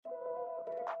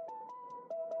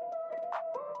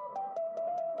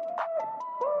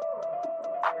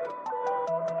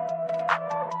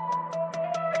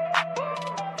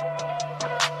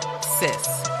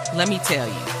Texas, let me tell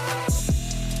you.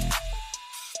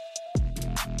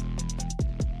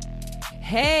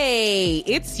 Hey,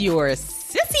 it's your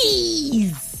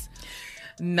sissies.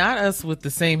 Not us with the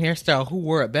same hairstyle. Who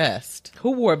wore it best?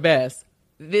 Who wore it best?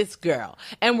 This girl.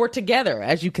 And we're together,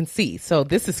 as you can see. So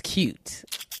this is cute.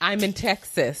 I'm in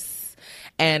Texas,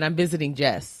 and I'm visiting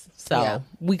Jess. So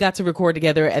we got to record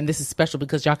together, and this is special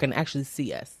because y'all can actually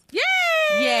see us. Yay!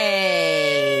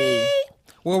 Yay!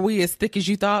 Were we as thick as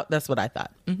you thought? That's what I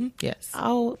thought. Mm-hmm. Yes.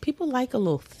 Oh, people like a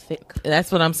little thick.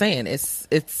 That's what I'm saying. It's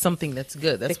something that's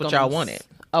good. That's what y'all wanted.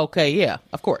 Okay, yeah,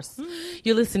 of course. Mm-hmm.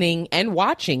 You're listening and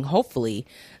watching, hopefully,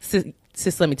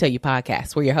 Sis Let Me Tell You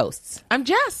podcast. We're your hosts. I'm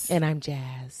Jess. And I'm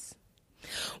Jazz.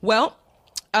 Well,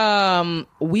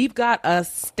 we've got a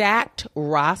stacked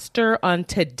roster on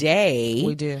today.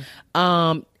 We do.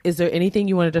 Is there anything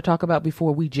you wanted to talk about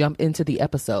before we jump into the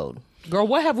episode? Girl,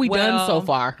 what have we done so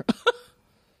far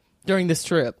during this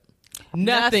trip?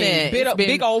 Nothing.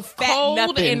 Big old fat cold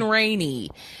nothing. And rainy.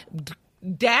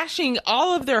 Dashing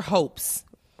all of their hopes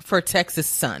for Texas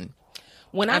sun.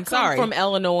 When I come from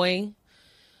Illinois,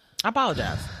 I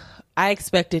apologize. I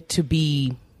expect it to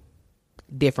be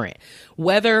different.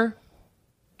 Weather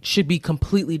should be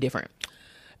completely different.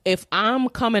 If I'm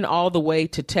coming all the way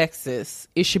to Texas,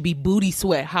 it should be booty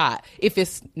sweat hot. If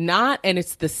it's not, and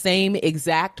it's the same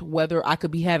exact weather I could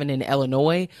be having in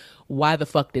Illinois, why the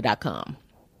fuck did I come?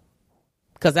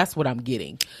 Because that's what I'm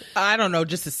getting. I don't know,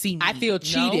 just to see me. I feel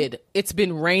cheated. No? It's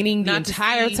been raining the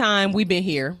entire time we've been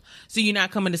here. So you're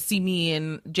not coming to see me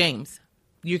and James.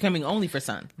 You're coming only for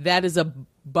sun. That is a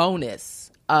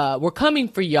bonus. We're coming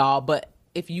for y'all, but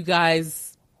if you guys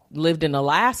lived in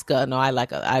Alaska,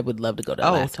 I would love to go to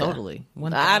Alaska. Oh, totally.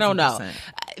 1,000%. I don't know.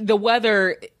 The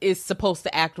weather is supposed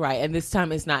to act right, and this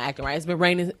time it's not acting right. It's been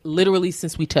raining literally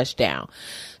since we touched down.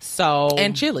 So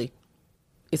and chilly.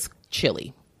 It's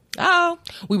chilly. Oh,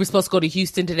 we were supposed to go to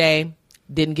Houston today.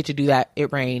 Didn't get to do that.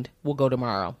 It rained. We'll go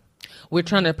tomorrow. We're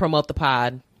trying to promote the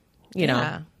pod, you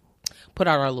know, put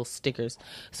out our little stickers.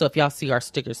 So if y'all see our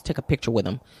stickers, take a picture with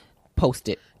them, post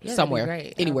it somewhere,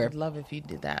 great. anywhere. I would love if you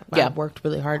did that. Yeah. I've worked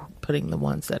really hard putting the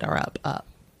ones that are up.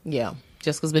 Yeah.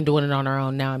 Jessica's been doing it on her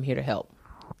own. Now I'm here to help.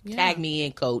 Yeah. Tag me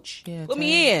in, coach. Yeah, Put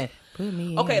me in.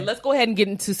 Okay, let's go ahead and get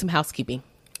into some housekeeping.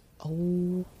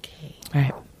 Okay. All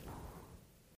right.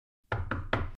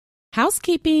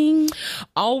 Housekeeping.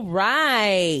 All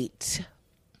right.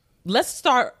 Let's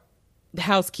start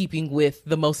housekeeping with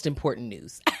the most important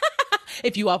news.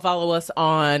 If you all follow us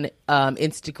on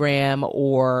Instagram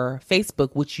or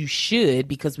Facebook, which you should,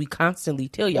 because we constantly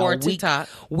tell y'all, or TikTok,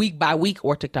 week by week,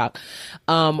 or TikTok,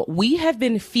 we have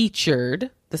been featured.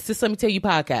 The Sis Let Me Tell You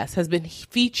podcast has been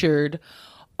featured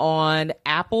on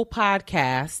Apple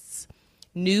Podcasts'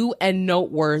 new and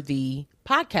noteworthy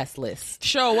podcast list.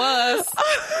 Show us.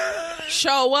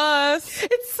 Show us.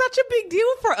 It's such a big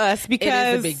deal for us because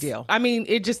it is a big deal. I mean,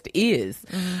 it just is.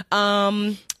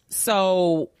 Mm-hmm.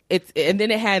 So and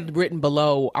then it had written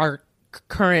below our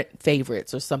current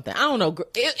favorites or something. I don't know.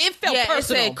 It felt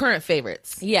personal. It said current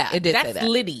favorites. Yeah, it did that's say that.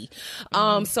 Litty.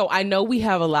 So I know we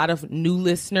have a lot of new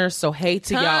listeners. So hey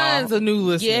to y'all. Tons of new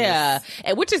listeners. Yeah,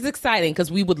 and which is exciting because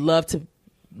we would love to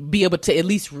be able to at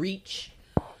least reach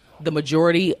the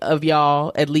majority of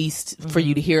y'all, at least for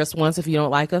you to hear us once. If you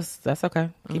don't like us, that's okay.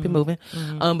 Keep it moving.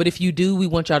 But if you do, we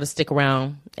want y'all to stick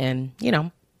around and, you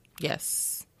know.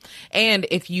 Yes. And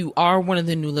if you are one of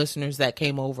the new listeners that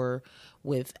came over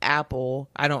with Apple,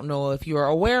 I don't know if you're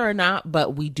aware or not,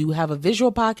 but we do have a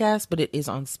visual podcast, but it is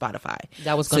on Spotify.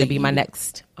 That was going to be my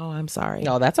next. Oh, I'm sorry.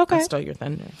 No, that's okay. I stole your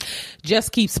thunder.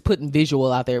 Just keeps putting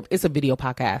visual out there. It's a video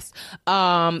podcast.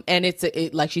 And it's,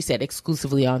 like she said,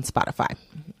 exclusively on Spotify.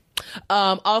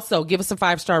 Also, give us a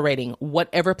 5-star rating,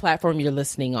 whatever platform you're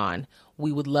listening on.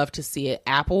 We would love to see it.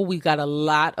 Apple, we've got a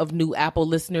lot of new Apple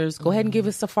listeners. Go ahead and give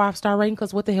us a 5-star rating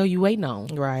because what the hell you waiting on?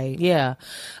 Right. Yeah.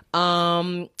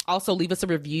 Also, leave us a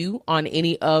review on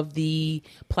any of the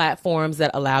platforms that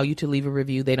allow you to leave a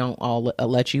review. They don't all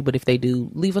let you, but if they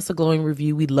do, leave us a glowing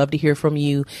review. We'd love to hear from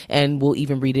you, and we'll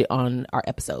even read it on our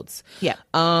episodes. Yeah.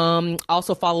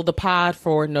 Also, follow the pod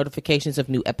for notifications of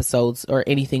new episodes or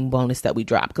anything bonus that we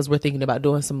drop because we're thinking about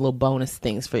doing some little bonus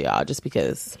things for y'all just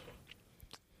because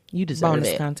you deserve bonus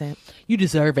it. Content. You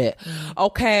deserve it.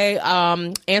 Okay.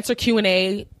 Answer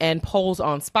Q&A and polls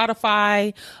on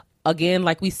Spotify. Again,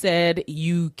 like we said,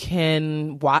 you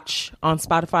can watch on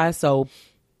Spotify. So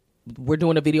we're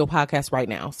doing a video podcast right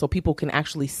now, so people can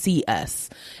actually see us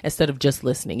instead of just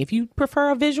listening. If you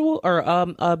prefer a visual or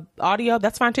audio,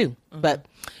 that's fine too. But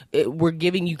we're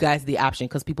giving you guys the option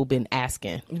because people been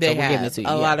asking. They so we're giving it to you.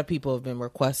 A lot of people have been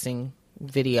requesting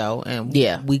video, and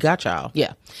Yeah. we got y'all.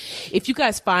 Yeah. If you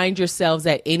guys find yourselves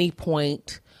at any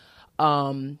point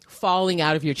falling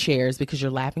out of your chairs because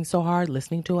you're laughing so hard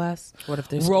listening to us, What if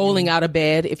there's rolling out of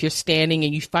bed, if you're standing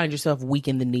and you find yourself weak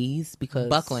in the knees because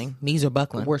buckling, knees are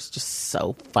buckling, we're just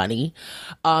so funny,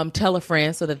 tell a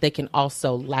friend so that they can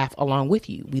also laugh along with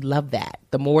you. We love that.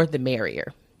 The more the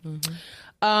merrier.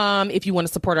 If you want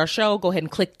to support our show, go ahead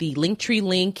and click the Linktree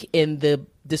link in the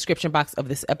description box of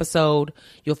this episode.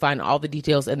 You'll find all the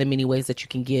details and the many ways that you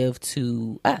can give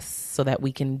to us so that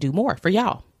we can do more for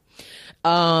y'all.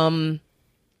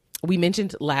 We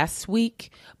mentioned last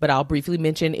week, but I'll briefly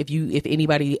mention if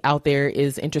anybody out there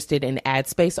is interested in ad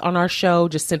space on our show,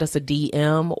 just send us a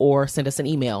DM or send us an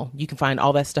email. You can find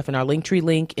all that stuff in our Linktree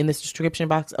link in this description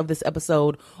box of this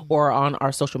episode or on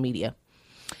our social media.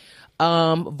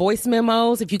 Voice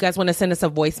memos. If you guys want to send us a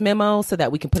voice memo so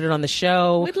that we can put it on the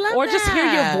show, We'd love or just hear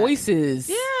your that. voices.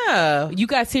 Yeah. You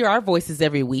guys hear our voices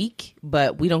every week,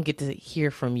 but we don't get to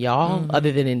hear from y'all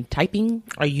other than in typing.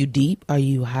 Are you deep? Are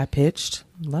you high pitched?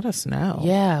 Let us know.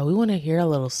 Yeah, we want to hear a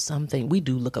little something. We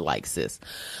do look alike, sis.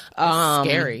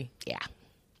 Scary. Yeah.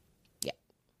 Yeah.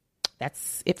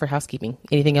 That's it for housekeeping.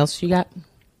 Anything else you got?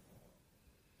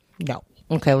 No.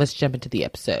 Okay, let's jump into the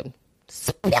episode.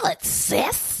 Spill it,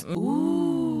 sis.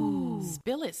 Ooh.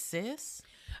 Spill it, sis.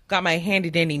 Got my handy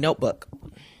dandy notebook.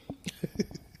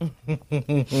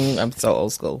 I'm so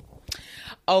old school.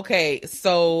 Okay,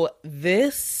 so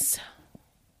this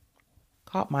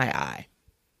caught my eye.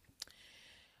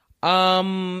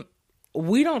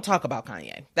 We don't talk about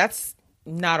Kanye. That's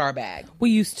not our bag. We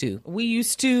used to.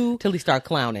 Till he started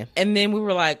clowning. And then we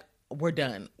were like, we're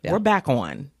done. Yeah. We're back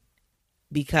on.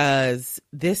 Because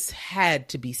this had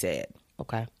to be said.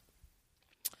 Okay.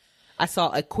 I saw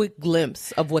a quick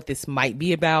glimpse of what this might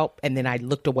be about, and then I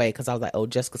looked away because I was like, oh,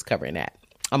 Jessica's covering that.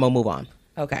 I'm going to move on.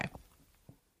 Okay.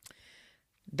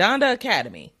 Donda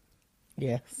Academy.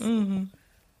 Yes.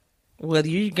 Well,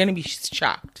 you're going to be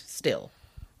shocked still.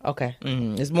 Okay.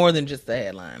 It's more than just the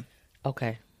headline.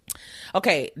 Okay.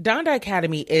 Okay. Donda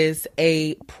Academy is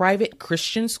a private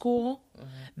Christian school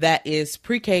that is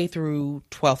pre-K through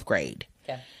 12th grade.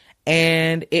 Okay.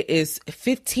 And it is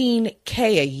 $15,000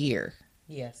 a year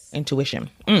Yes. in tuition.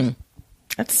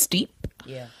 That's steep.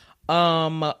 Yeah.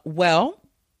 Well,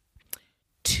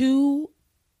 2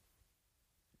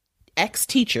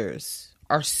 ex-teachers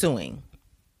are suing.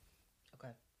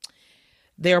 Okay.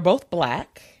 They are both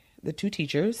black, the 2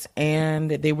 teachers,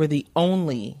 and they were the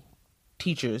only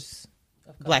teachers,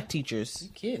 black teachers,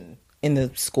 Kidding. in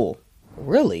the school.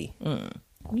 Really?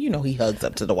 You know he hugs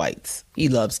up to the whites. He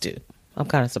loves to. I'm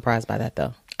kind of surprised by that,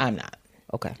 though. I'm not.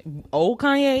 Okay. Old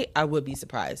Kanye, I would be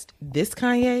surprised. This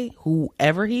Kanye,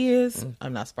 whoever he is,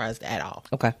 I'm not surprised at all.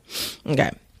 Okay.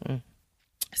 Okay.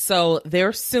 So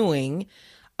they're suing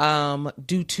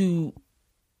due to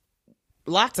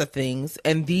lots of things.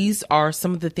 And these are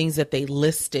some of the things that they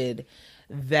listed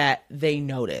that they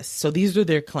noticed. So these are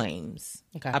their claims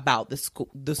about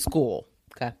the school.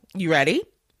 Okay. You ready?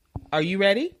 Are you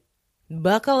ready?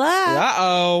 Buckle up.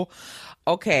 Uh-oh.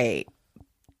 Okay.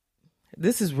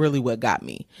 This is really what got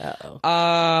me.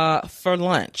 Uh-oh. For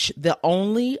lunch, the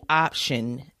only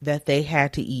option that they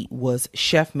had to eat was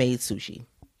chef-made sushi.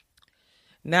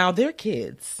 Now, they're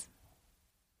kids.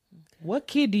 What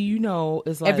kid do you know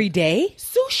is like... Every day?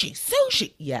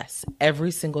 Sushi. Yes,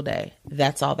 every single day.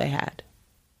 That's all they had.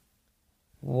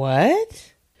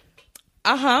 What?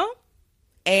 Uh-huh.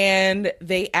 And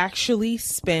they actually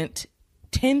spent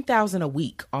 $10,000 a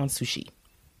week on sushi.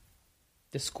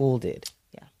 The school did.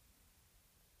 Yeah.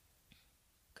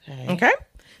 Okay.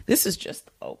 This is just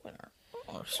the opener.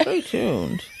 Oh, stay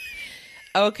tuned.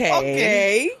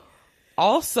 Okay.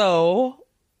 Also,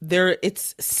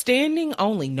 it's standing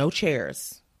only, no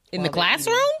chairs. In the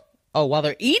classroom? Oh, while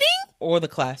they're eating? Or the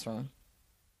classroom.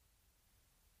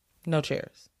 No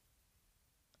chairs.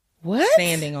 What?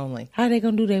 Standing only. How are they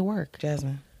going to do their work?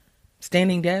 Jasmine.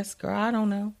 Standing desk? Girl, I don't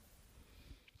know.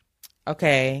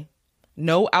 Okay.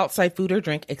 No outside food or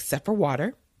drink except for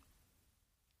water.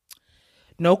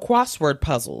 No crossword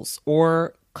puzzles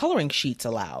or coloring sheets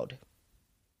allowed.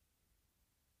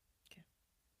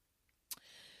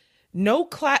 No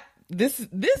class. This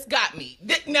got me.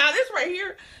 Now this right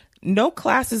here. No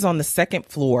classes on the second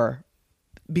floor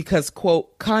because,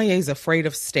 quote, Kanye's afraid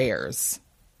of stairs.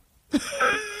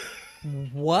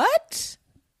 What?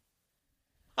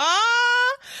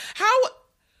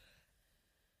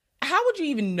 How would you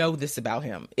even know this about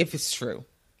him if it's true?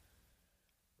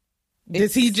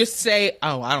 Does he just say,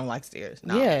 "Oh, I don't like stairs"?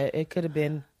 No. Yeah, it could have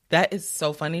been That is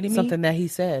so funny to me. something that he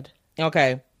said.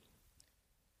 Okay.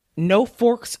 No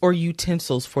forks or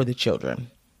utensils for the children.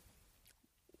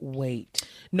 Wait.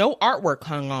 No artwork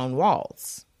hung on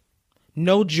walls.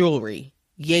 No jewelry.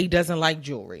 Ye doesn't like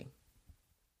jewelry.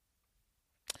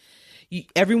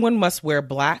 Everyone must wear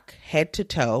black head to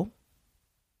toe.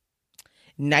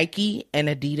 Nike and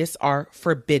Adidas are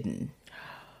forbidden.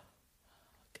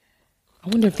 I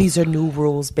wonder if these are new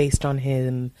rules based on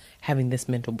him having this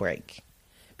mental break.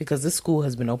 Because this school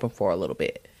has been open for a little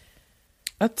bit.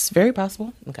 That's very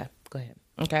possible. Okay, go ahead.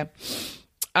 Okay.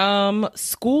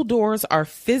 School doors are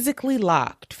physically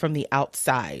locked from the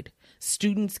outside.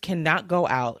 Students cannot go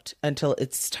out until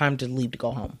it's time to leave to go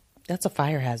home. That's a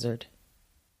fire hazard.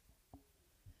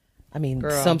 I mean,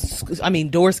 Girl.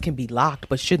 doors can be locked,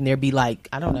 but shouldn't there be like,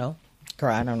 I don't know.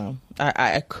 Girl, I don't know.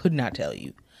 I could not tell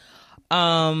you.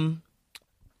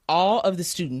 All of the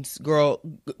students,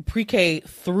 pre-K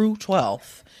through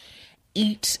 12th,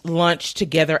 eat lunch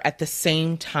together at the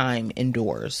same time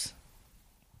indoors.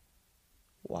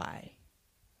 Why?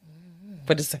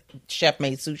 But it's chef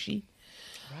made sushi.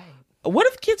 Right. What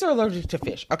if kids are allergic to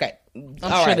fish? Okay. I'm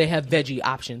sure they have veggie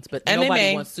options, but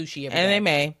nobody wants sushi every day. They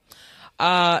may.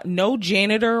 No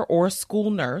janitor or school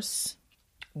nurse.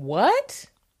 What?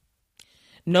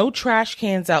 No trash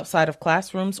cans outside of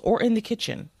classrooms or in the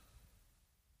kitchen.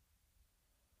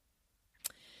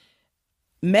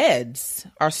 Meds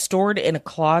are stored in a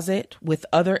closet with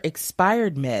other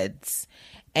expired meds,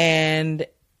 and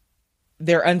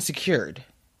they're unsecured.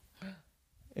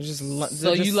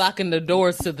 You locking the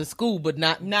doors to the school, but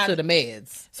not to the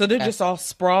meds. So they're just all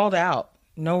sprawled out.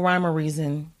 No rhyme or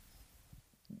reason.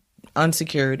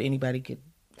 Unsecured. Anybody could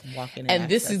walk in. And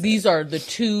these are the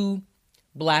two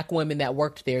black women that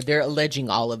worked there. They're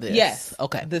alleging all of this. Yes.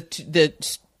 Okay.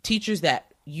 The teachers that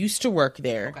used to work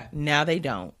there, okay, now they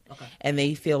don't. Okay. And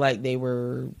they feel like they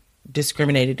were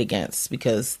discriminated against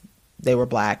because they were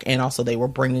black, and also they were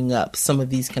bringing up some of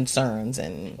these concerns.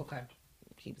 And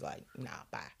he was like, nah,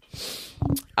 bye.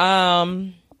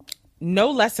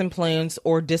 No lesson plans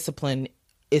or discipline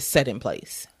is set in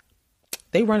place.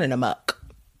 They running amok.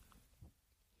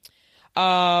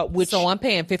 So I'm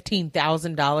paying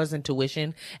 $15,000 in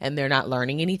tuition and they're not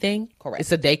learning anything? Correct.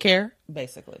 It's a daycare?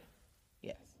 Basically.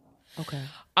 Yes. Okay.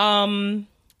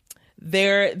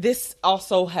 This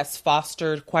also has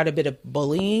fostered quite a bit of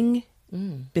bullying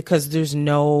because there's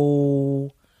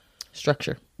no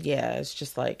structure. Yeah, it's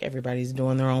just like everybody's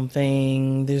doing their own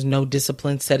thing. There's no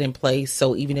discipline set in place.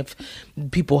 So even if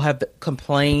people have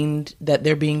complained that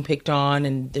they're being picked on,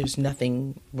 and there's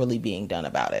nothing really being done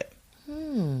about it.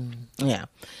 Yeah.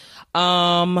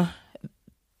 Now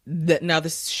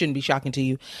this shouldn't be shocking to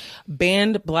you.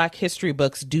 Banned Black history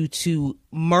books due to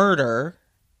murder,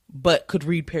 but could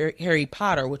read Harry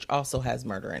Potter, which also has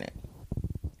murder in it.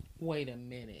 Wait a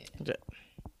minute.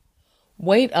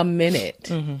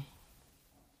 Mm-hmm.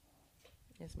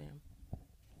 Yes, ma'am.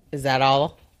 Is that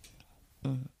all?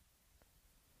 Mm-hmm.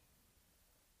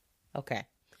 Okay.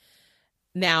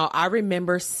 Now, I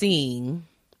remember seeing,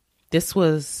 this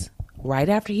was right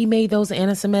after he made those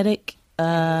anti-Semitic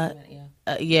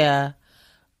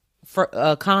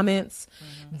comments,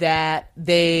 that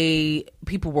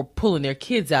people were pulling their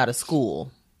kids out of the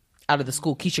school.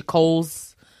 Keisha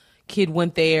Cole's kid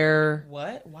went there.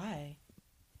 What? Why?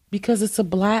 Because it's a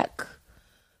black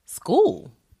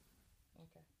school.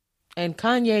 And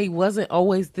Kanye wasn't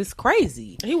always this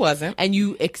crazy. He wasn't. And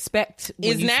you expect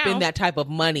when you spend that type of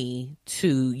money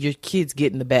to your kids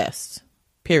getting the best.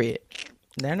 Period.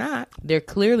 They're not. They're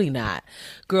clearly not.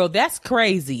 Girl, that's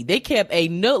crazy. They kept a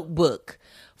notebook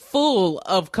full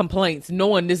of complaints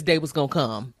knowing this day was going to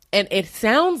come. And it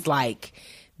sounds like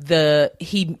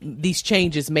these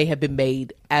changes may have been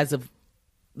made as of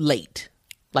late.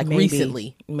 Like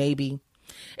recently. Maybe.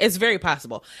 It's very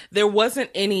possible. There wasn't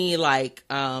any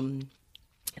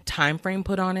time frame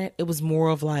put on it. It was more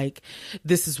of like,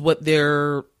 this is what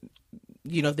they've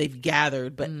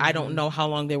gathered, but I don't know how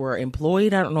long they were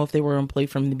employed. I don't know if they were employed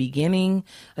from the beginning.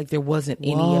 Like, there wasn't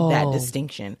any of that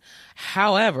distinction.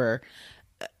 However,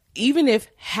 even if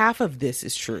half of this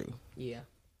is true. Yeah.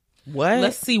 What?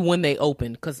 Let's see when they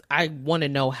open, because I want to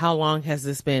know how long has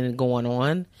this been going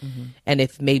on, and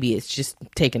if maybe it's just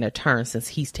taking a turn since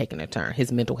he's taken a turn.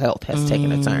 His mental health has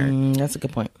taken a turn. That's a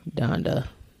good point. Donda.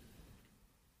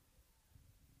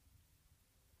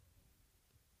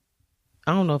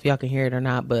 I don't know if y'all can hear it or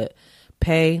not, but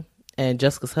Pay and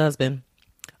Jessica's husband,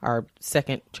 our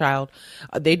second child,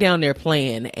 they down there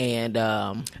playing, and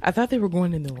I thought they were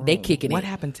going in the room. They kicking it. What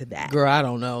happened to that? Girl, I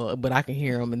don't know, but I can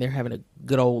hear them, and they're having a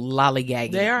good old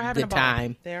lollygagging. They are having good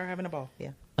time. They are having a ball.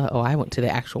 Yeah. I went to the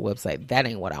actual website. That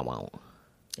ain't what I want.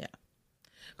 Yeah.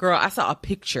 Girl, I saw a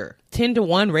picture.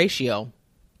 10-to-1 ratio.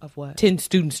 Of what? 10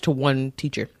 students to 1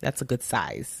 teacher. That's a good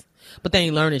size. But they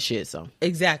ain't learning shit, so.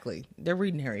 Exactly. They're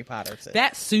reading Harry Potter. So.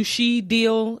 That sushi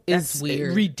deal is That's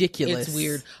weird. ridiculous. It's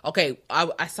weird. Okay,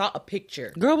 I saw a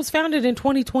picture. Girl was founded in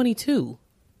 2022.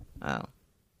 Oh.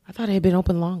 I thought it had been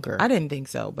open longer. I didn't think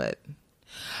so, but...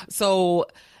 So,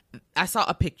 I saw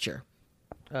a picture.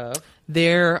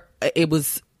 There, it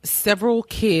was several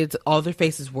kids. All their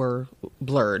faces were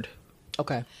blurred.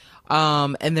 Okay.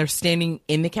 And they're standing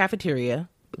in the cafeteria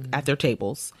at their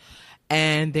tables,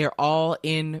 and they're all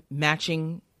in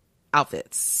matching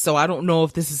outfits. So I don't know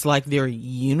if this is like their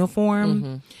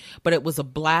uniform, but it was a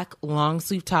black long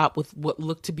sleeve top with what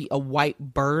looked to be a white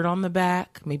bird on the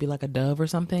back, maybe like a dove or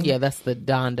something. Yeah, that's the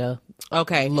Donda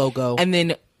logo. And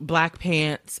then black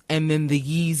pants, and then the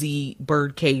Yeezy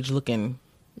bird cage looking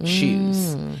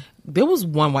shoes. There was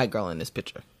one white girl in this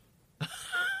picture.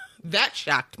 That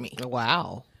shocked me.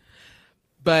 Wow.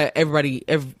 But every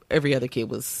other kid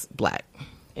was black.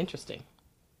 Interesting.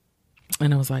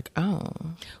 And I was like, oh.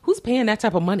 Who's paying that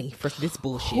type of money for this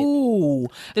bullshit? Ooh.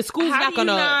 The school's How not do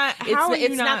gonna you not- how are you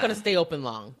it's not not- gonna stay open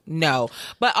long. No.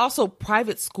 But also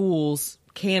private schools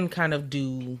can kind of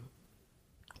do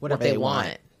whatever they they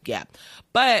want. Yeah.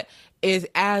 But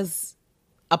as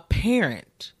a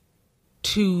parent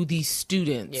to these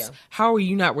students, Yeah. how are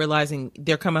you not realizing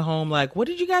they're coming home like, what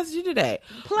did you guys do today?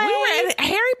 Play. We were at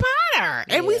Harry Potter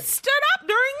and we Yeah. stood up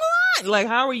during lunch. Like,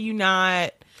 how are you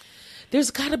not?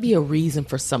 There's got to be a reason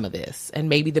for some of this, and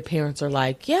maybe the parents are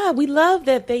like, "Yeah, we love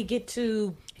that they get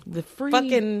to The free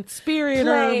fucking spirit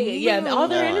play. or Yeah, all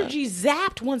their energy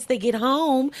zapped once they get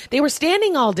home. They were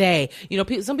standing all day. You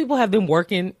know, some people have been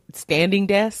working standing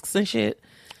desks and shit.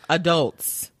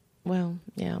 adults. Well,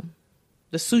 yeah,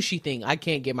 the sushi thing I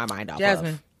can't get my mind off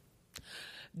Jasmine. of.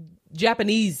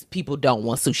 Japanese people don't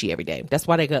want sushi every day. That's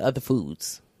why they got other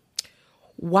foods.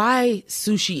 Why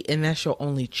sushi and that's your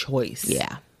only choice?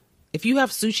 Yeah. If you have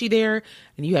sushi there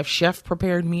and you have chef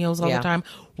prepared meals all Yeah. the time,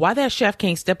 why that chef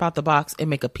can't step out the box and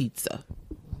make a pizza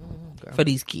for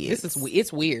these kids?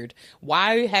 It's weird.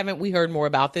 Why haven't we heard more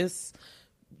about this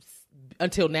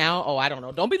until now? Oh, I don't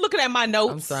know. Don't be looking at my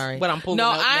notes. I'm sorry, But I'm pulling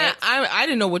No, up next. I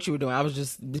didn't know what you were doing. I was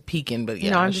just peeking, but yeah,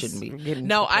 No, I I'm just shouldn't be. getting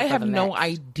No, prepared I for have the no next.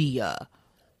 idea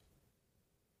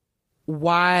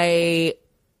why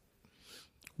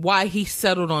he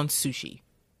settled on sushi.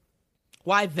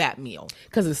 Why that meal?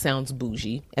 Because it sounds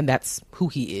bougie, and that's who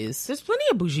he is. There's plenty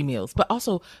of bougie meals, but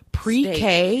also pre-K.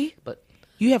 Steak, but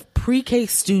You have pre-K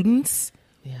students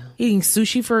yeah, eating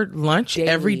sushi for lunch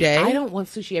every day. I don't want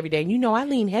sushi every day. And you know, I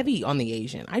lean heavy on the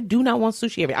Asian. I do not want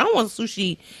sushi every. I don't want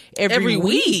sushi every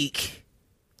week,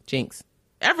 Jinx.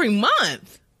 every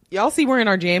month. Y'all see we're in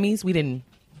our jammies. We didn't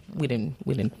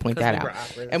point that we were out.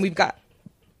 awkward. And we've got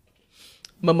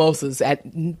mimosas at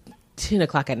 10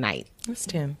 o'clock at night. That's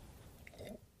 10.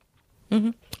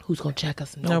 Who's gonna check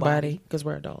us? Nobody, because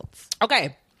we're adults.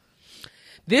 Okay.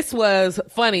 This was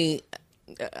funny.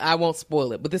 I won't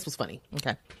spoil it, but this was funny.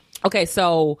 Okay. Okay,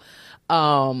 so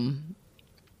Trying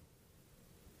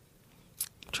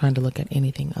to look at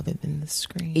anything other than the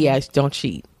screen. yeah, don't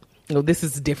cheat. No, this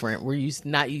is different. We're used to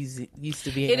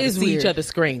being It able is to see weird. each other's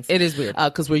screens. It is weird.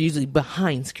 because we're usually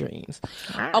behind screens.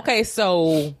 Okay,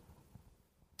 so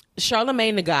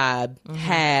Charlemagne the God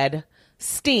had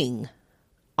Sting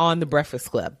on the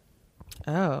Breakfast Club.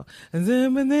 Oh.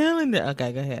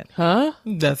 Okay, go ahead. Huh?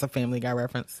 That's a Family Guy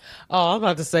reference. Oh, I'm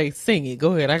about to say, sing it.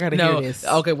 Go ahead. I gotta hear this.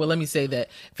 Okay, well, let me say that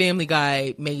Family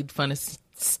Guy made fun of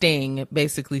Sting,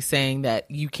 basically saying that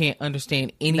you can't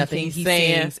understand anything Nothing he he's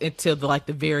saying. sings until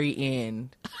the very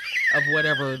end of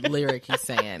whatever lyric he's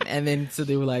saying. And then so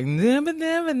they were like,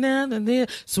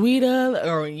 sweeter,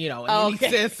 or, and then he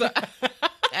says so.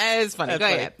 It's funny. Go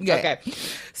ahead. Okay.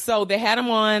 So they had him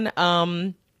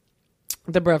on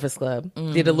the Breakfast Club.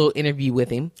 Did a little interview with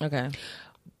him. Okay.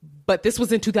 But this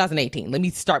was in 2018. Let me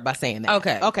start by saying that.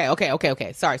 Okay.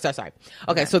 Okay. Sorry.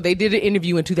 Okay, so they did an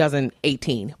interview in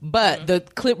 2018, but the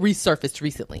clip resurfaced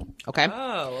recently. Okay.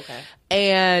 Oh, okay.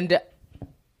 And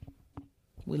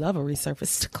We love a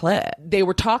resurfaced clip. they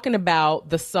were talking about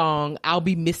the song "I'll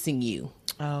Be Missing You"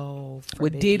 Oh,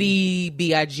 with Diddy,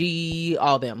 B.I.G.,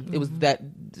 all them. It was that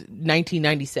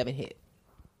 1997 hit.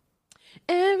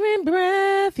 Every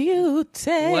breath you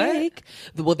take.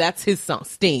 Well, that's his song,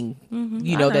 Sting.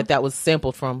 You know that was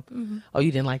sampled from. Oh,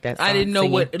 you didn't like that song? I didn't know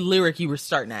singing? what lyric you were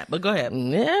starting at, but go ahead.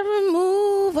 Every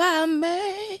move I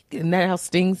make. Isn't that how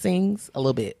Sting sings? A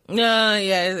little bit. Yeah.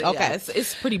 Okay. Yeah,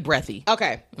 it's pretty breathy.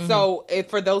 Okay. So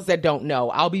for those that don't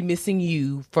know, I'll Be Missing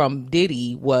You from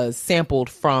Diddy was sampled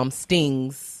from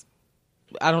Sting's.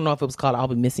 I don't know if it was called I'll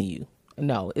Be Missing You.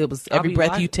 No, it was Every Be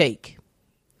Breath What? You Take.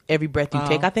 Every Breath You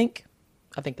Take, I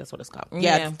think that's what it's called. Yeah,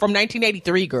 Yeah. from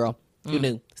 1983, girl. Who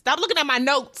knew? Stop looking at my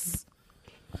notes.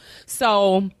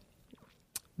 So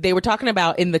they were talking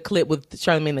about in the clip with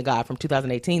Charlamagne the God from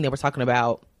 2018, they were talking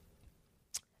about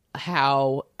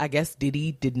how I guess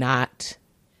Diddy did not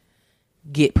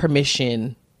get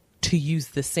permission to use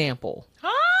the sample.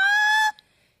 Huh?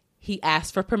 He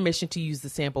asked for permission to use the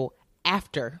sample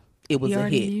after it was a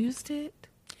hit. Used it?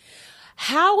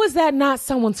 How is that not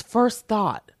someone's first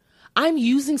thought? I'm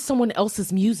using someone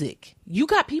else's music. You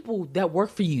got people that work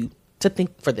for you to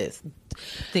think for this.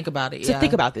 Think about it. To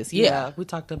think about this. Yeah. We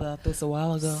talked about this a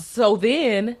while ago. So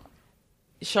then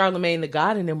Charlamagne the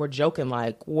God and them were joking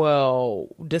like, well,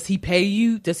 does he pay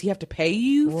you? Does he have to pay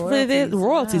you for this?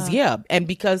 Royalties, yeah. And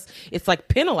because it's like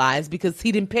penalized because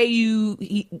he didn't pay you,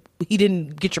 he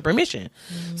didn't get your permission.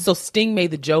 Mm-hmm. So Sting made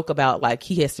the joke about like,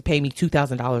 he has to pay me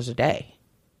 $2,000 a day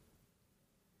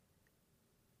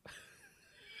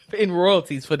in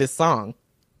royalties for this song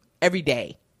every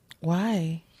day.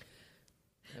 Why?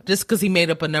 Just because he made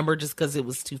up a number just because it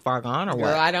was too far gone or what?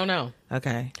 Girl, I don't know.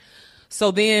 Okay.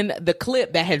 So then the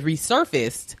clip that had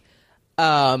resurfaced,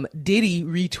 Diddy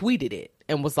retweeted it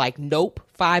and was like, nope,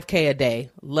 5K a day.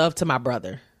 Love to my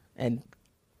brother. And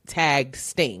tagged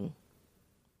Sting.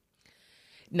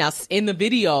 Now, in the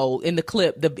video, in the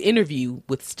clip, the interview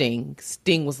with Sting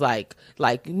was like,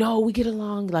 no, we get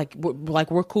along.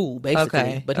 We're cool, basically.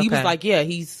 Okay. But he was like, yeah,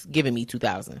 he's giving me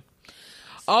 $2,000.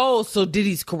 Oh, so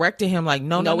Diddy's correcting him like,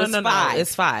 no, it's 5.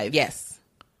 It's 5. Yes.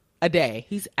 A day.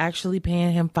 He's actually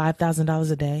paying him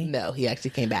 $5,000 a day? No, he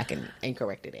actually came back and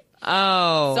corrected it.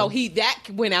 Oh. So that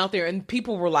went out there and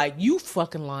people were like, you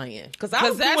fucking lying. Because I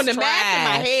was that's doing the math in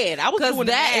my head. I was doing the math.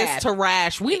 That is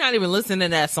trash. We're not even listening to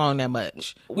that song that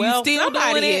much. Well, you still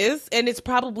somebody doing it? is. And it's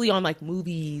probably on like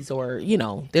movies or,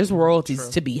 there's royalties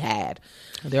to be had.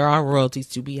 There are royalties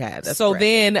to be had. That's so correct.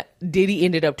 Then Diddy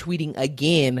ended up tweeting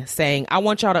again saying, I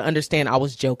want y'all to understand I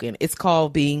was joking. It's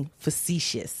called being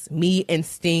facetious. Me and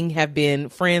Sting have been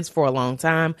friends for a long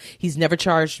time. He's never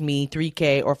charged me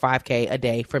 $3K or $5K a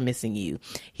day for missing you.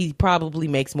 He probably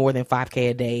makes more than $5K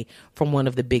a day from one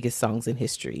of the biggest songs in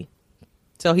history.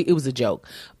 So it was a joke.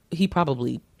 He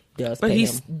probably does but pay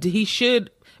him. He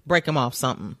should break him off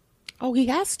something. Oh, he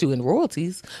has to in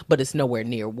royalties, but it's nowhere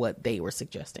near what they were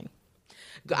suggesting.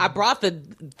 I brought the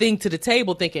thing to the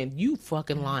table thinking, you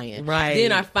fucking lying. Right.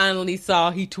 Then I finally saw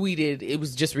he tweeted. It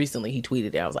was just recently he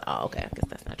tweeted it. I was like, oh, okay, I guess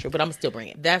that's not true. But I'm still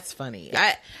bringing it. That's funny.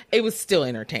 Yeah. It was still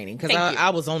entertaining because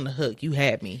I was on the hook. You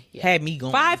had me. Yeah. Had me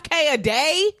going. 5K a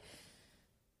day?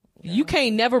 Yeah. You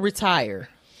can't never retire.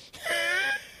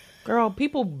 Girl,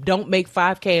 people don't make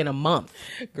 5K in a month.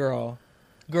 Girl.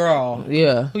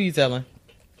 Yeah. Who you telling?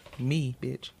 Me,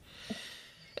 bitch.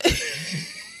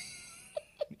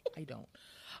 I don't.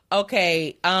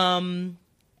 Okay,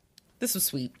 this was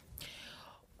sweet.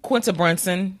 Quinta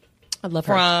Brunson, I love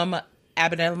her, from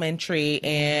Abbott Elementary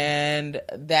and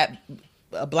that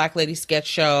Black Lady sketch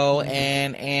show,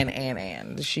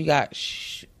 and she got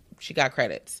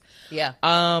credits. Yeah.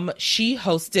 She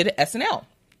hosted SNL.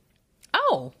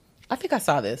 Oh, I think I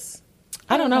saw this.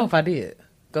 I don't know if I did.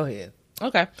 Go ahead.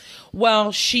 Okay.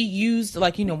 Well, she used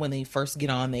when they first get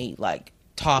on, they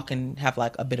talk and have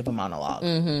a bit of a monologue,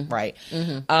 right?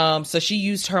 Mm-hmm. So she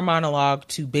used her monologue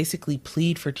to basically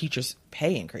plead for teachers'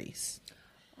 pay increase.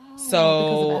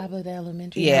 So because of Abbott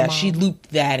Elementary, yeah, she looped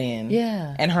that in.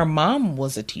 Yeah, and her mom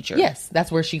was a teacher. Yes,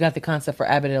 that's where she got the concept for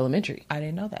Abbott Elementary. I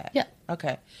didn't know that. Yeah.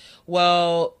 Okay.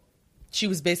 Well, she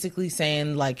was basically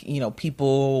saying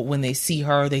people when they see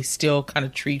her, they still kind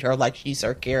of treat her like she's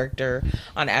her character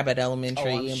on Abbott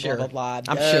Elementary and sure. blah blah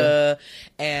blah. I'm sure.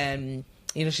 And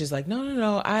she's like,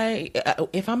 no.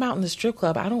 If I'm out in the strip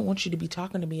club, I don't want you to be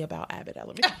talking to me about Abbott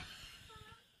Elementary.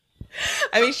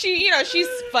 I mean, she's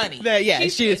funny.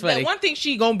 She is funny. One thing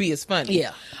she gonna be is funny.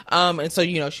 Yeah. And so,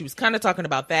 she was kind of talking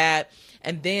about that.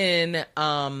 And then,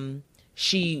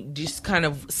 she just kind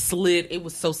of slid. It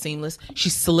was so seamless. She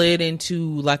slid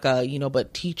into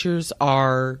but teachers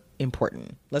are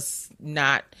important. Let's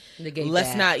not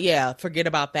forget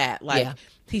about that.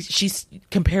 She's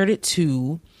compared it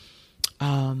to,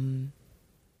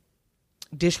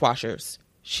 dishwashers.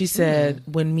 She said,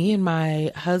 when me and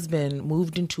my husband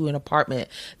moved into an apartment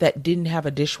that didn't have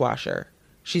a dishwasher,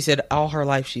 she said all her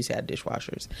life she's had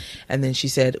dishwashers. And then she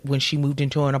said when she moved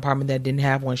into an apartment that didn't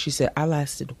have one, she said, I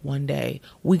lasted one day.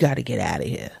 We got to get out of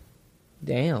here.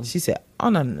 Damn. She said,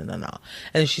 oh, no. And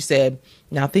then she said,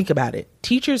 now think about it.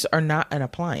 Teachers are not an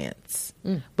appliance.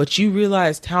 But you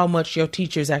realized how much your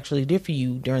teachers actually did for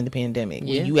you during the pandemic.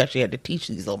 Yeah. When you actually had to teach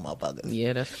these little motherfuckers.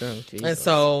 Yeah, that's true. Jesus. And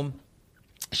so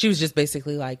she was just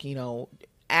basically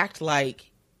act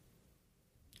like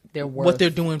their worth, what they're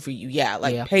doing for you. Yeah,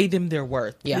 like pay them their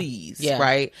worth, please. Yeah.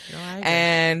 Right. No,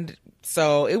 and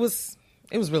so it was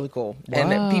really cool. Wow.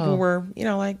 And people were,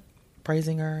 like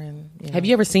praising her. And have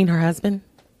you ever seen her husband?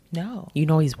 No. You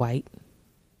know he's white.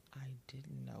 I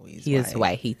didn't know he is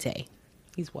white.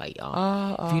 He's white,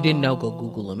 y'all. If you didn't know, go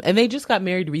Google him. And they just got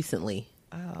married recently.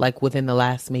 Like within the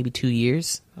last maybe 2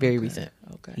 years. Very recent.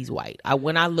 Okay. He's white.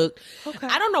 When I looked,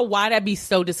 I don't know why that'd be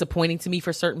so disappointing to me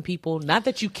for certain people. Not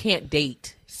that you can't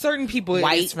date certain people,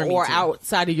 white or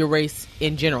outside of your race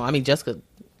in general. I mean, Jessica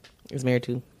is married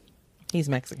to. He's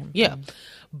Mexican. Yeah.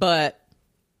 But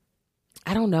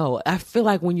I don't know. I feel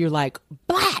like when you're like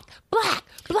black.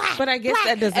 But I guess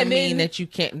that doesn't mean that you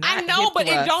can't. I know, but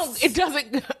it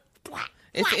doesn't.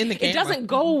 It's in the camera. It doesn't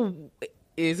go.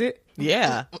 Is it?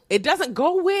 Yeah. It doesn't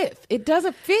go with. It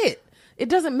doesn't fit. It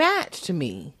doesn't match to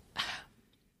me.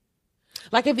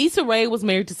 Like if Issa Rae was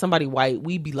married to somebody white,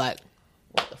 we'd be like,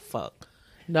 what the fuck?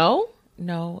 No,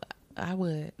 I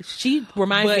would. She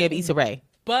reminds me of Issa Rae.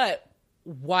 But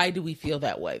why do we feel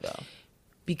that way though?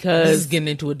 Because this is getting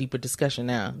into a deeper discussion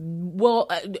now. Well,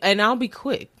 and I'll be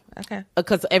quick. Okay.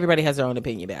 Because everybody has their own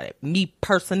opinion about it. Me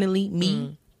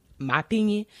personally, my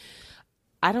opinion,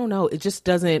 I don't know. It just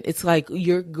doesn't. It's like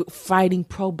you're fighting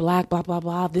pro-black, blah, blah,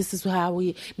 blah. This is how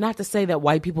we, not to say that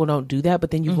white people don't do that, but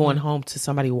then you're going home to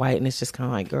somebody white and it's just kind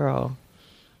of like, girl,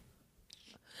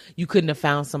 you couldn't have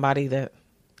found somebody that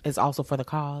is also for the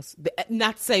cause.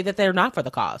 Not to say that they're not for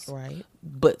the cause. Right.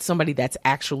 But somebody that's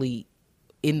actually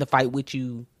in the fight with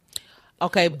you.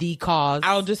 Okay. The cause.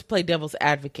 I'll just play devil's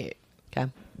advocate.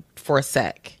 Okay. For a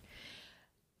sec.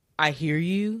 I hear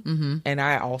you. And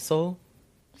I also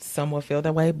somewhat feel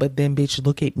that way, but then bitch,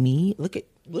 look at me. Look at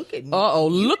me. Look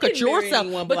at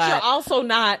yourself. But you're also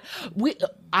not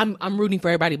I'm rooting for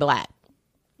everybody black.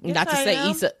 Yes, not to I say am.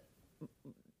 Issa.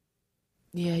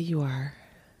 Yeah, you are.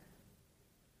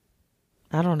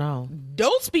 I don't know.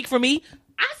 Don't speak for me.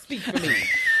 I speak for me.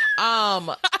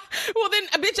 Well then,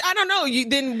 bitch, I don't know. You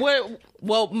then what?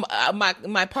 Well,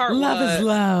 my part. Love is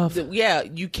love. Yeah,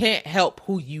 you can't help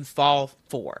who you fall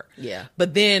for. Yeah,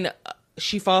 but then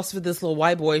she falls for this little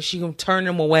white boy. She gonna turn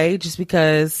him away just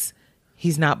because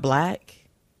he's not black.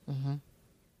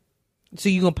 So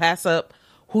you gonna pass up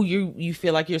who you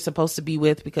feel like you're supposed to be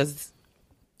with because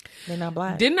they're not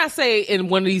black. Didn't I say in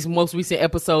one of these most recent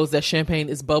episodes that champagne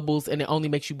is bubbles and it only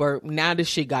makes you burp? Now this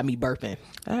shit got me burping.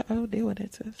 I'll deal with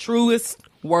it, sis. Truest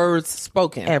words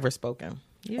spoken. Ever spoken.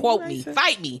 Quote me. Sis.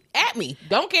 Fight me. At me.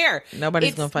 Don't care.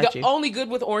 Nobody's going to fight you. Only good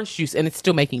with orange juice and it's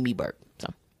still making me burp. So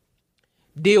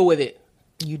deal with it.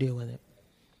 You deal with it.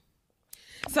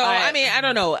 So, I mean, I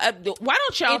don't know. Why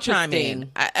don't y'all chime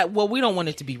in? Well, we don't want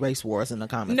it to be race wars in the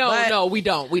comments. No, we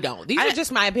don't. These are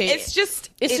just my opinion. It's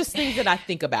just things that I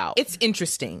think about. It's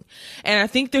interesting. And I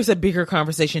think there's a bigger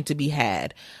conversation to be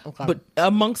had, but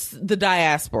amongst the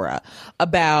diaspora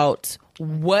about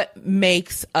what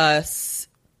makes us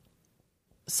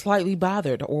slightly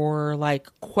bothered or like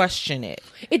question it.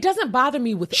 It doesn't bother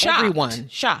me with everyone.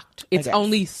 Shocked. It's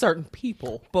only certain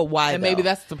people. But why? And maybe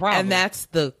that's the problem. And that's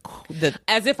the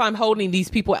as if I'm holding these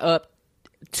people up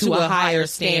to a higher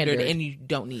standard, and you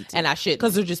don't need to. And I should,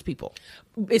 because they're just people.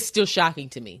 It's still shocking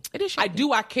to me. It is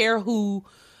shocking. I care who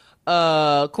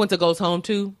Quinta goes home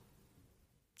to.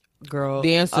 Girl,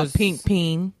 the answer is pink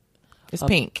peen. It's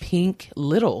pink. Pink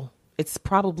little. It's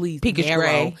probably pinkish narrow.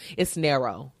 Gray. It's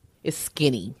narrow. It's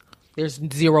skinny. There's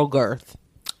zero girth.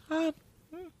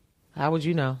 How would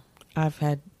you know? I've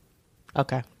had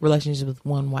relationships with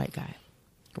one white guy.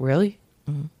 Really?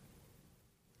 Mm-hmm.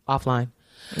 Offline.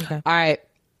 Okay. All right.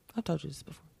 I told you this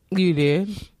before. You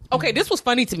did? Okay, this was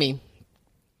funny to me.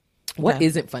 What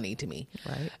isn't funny to me?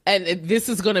 Right. And this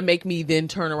is going to make me then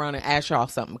turn around and ask y'all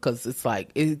something because it's like,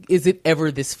 is it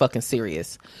ever this fucking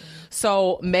serious?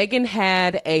 So Megan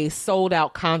had a sold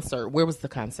out concert. Where was the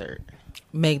concert?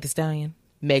 Megan the Stallion.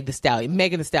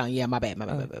 Yeah, my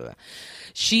bad.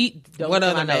 She. What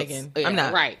other Megan? Yeah, I'm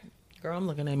not. Right. Girl, I'm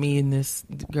looking at me in this.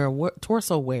 Girl,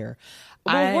 torso wear.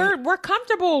 Well, we're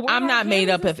comfortable. I'm not made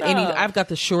up of any. I've got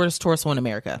the shortest torso in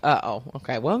America.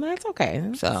 Okay. Well, that's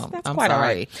okay. So that's I'm quite sorry. all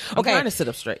right. I'm trying to sit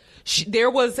up straight. There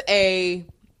was a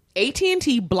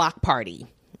AT&T block party.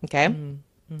 Okay.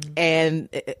 Mm-hmm. And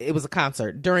it was a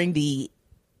concert during the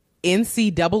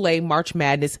NCAA March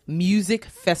Madness Music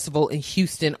Festival in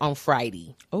Houston on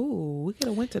Friday. Oh, we could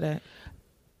have went to that.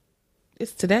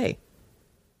 It's today.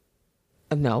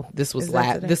 No, this was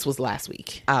last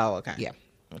week. Oh, okay. Yeah.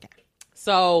 Okay.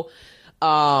 So,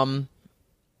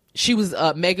 she was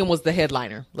Megan was the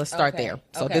headliner. Let's start there.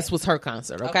 So this was her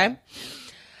concert. Okay.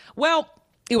 Well,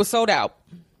 it was sold out.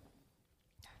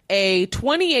 A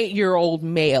 28-year-old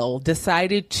male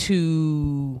decided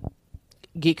to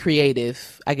get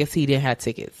creative. I guess he didn't have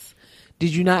tickets.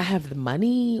 Did you not have the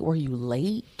money? Were you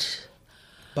late?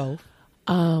 Both.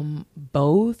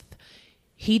 Both.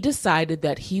 He decided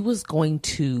that he was going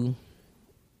to...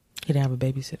 He didn't have a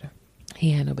babysitter.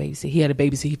 He had no babysitter. He had a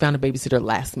babysitter. He found a babysitter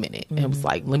last minute. And was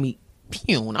like, let me...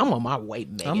 I'm on my way,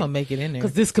 Megan. I'm going to make it in there.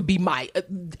 Because this could be my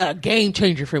game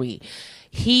changer for me.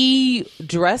 He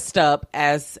dressed up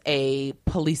as a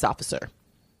police officer.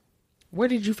 Where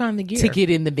did you find the gear? To get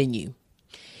in the venue.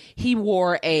 He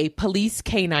wore a police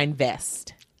canine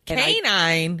vest.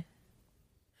 Canine?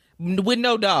 With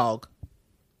no dog?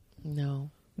 No.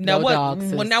 Now no what? Dog,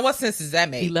 well, now what sense does that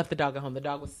make? He left the dog at home. The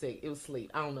dog was sick. It was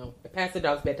asleep. I don't know. Past the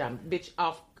dog's bedtime. Bitch,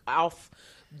 off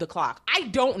the clock. I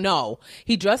don't know.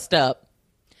 He dressed up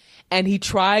and he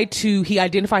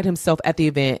identified himself at the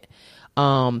event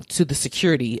to the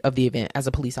security of the event as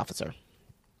a police officer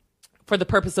for the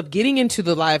purpose of getting into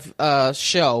the live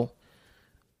show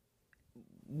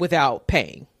without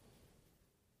paying.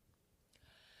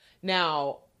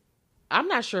 Now, I'm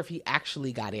not sure if he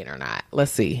actually got in or not.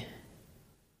 Let's see.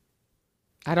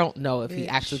 I don't know if he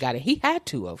actually got it. He had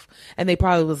to have. And they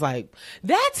probably was like,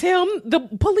 that's him, the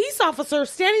police officer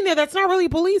standing there. That's not really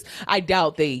police. I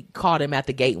doubt they caught him at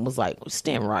the gate and was like,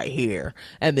 stand right here.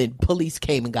 And then police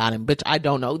came and got him. But I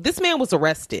don't know. This man was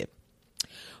arrested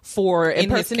for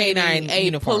impersonating a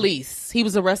uniform. Police. He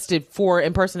was arrested for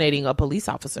impersonating a police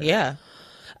officer. Yeah.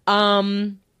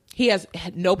 He has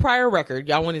no prior record.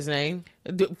 Y'all want his name?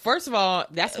 First of all,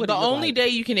 that's what the only day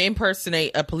you can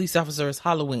impersonate a police officer is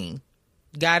Halloween.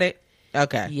 Got it?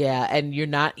 Okay. Yeah, and you're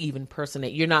not even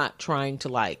you're not trying to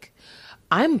like,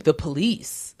 I'm the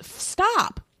police.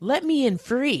 Stop. Let me in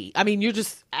free. I mean, you're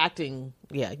just acting.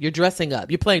 Yeah, you're dressing up.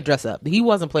 You're playing dress up. He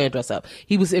wasn't playing dress up.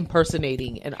 He was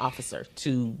impersonating an officer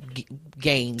to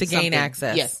gain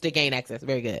access. Yes, to gain access.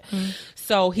 Very good. Mm-hmm.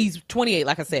 So he's 28,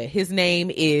 like I said. His name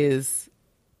is...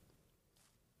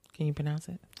 Can you pronounce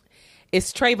it?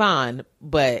 It's Trayvon,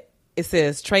 but it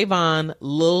says Trayvon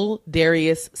Lil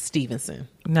Darius Stevenson.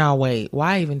 Now, wait.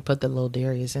 Why even put the Lil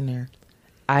Darius in there?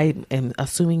 I am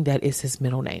assuming that is his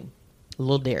middle name.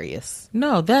 Lil Darius.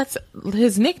 No, that's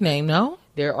his nickname, no?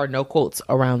 There are no quotes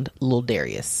around Lil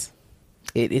Darius.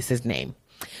 It is his name.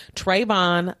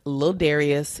 Trayvon Lil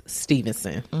Darius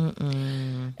Stevenson.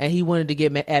 Mm-mm. And he wanted to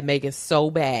get at Megan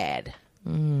so bad.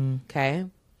 Mm. Okay.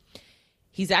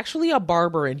 He's actually a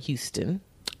barber in Houston.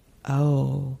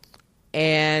 Oh.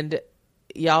 And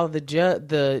y'all, the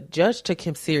judge took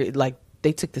him serious. Like,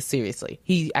 they took this seriously.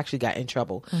 He actually got in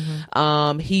trouble.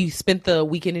 Mm-hmm. He spent the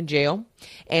weekend in jail,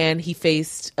 and he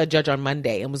faced a judge on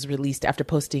Monday and was released after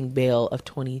posting bail of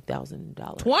 $20,000.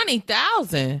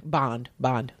 $20,000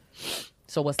 bond.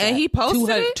 So what's that? And he posted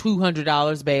it?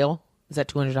 $200 bail. Is that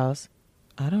 $200?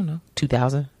 I don't know.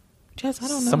 2,000. Jess, I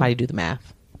don't know. Somebody do the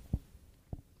math.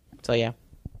 So yeah.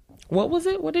 What was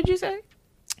it? What did you say?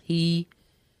 He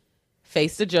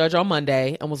faced a judge on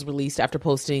Monday and was released after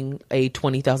posting a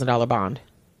 $20,000 bond.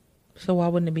 So why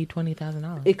wouldn't it be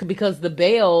 $20,000? It could, because the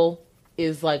bail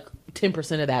is like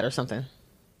 10% of that or something.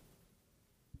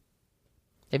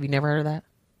 Have you never heard of that?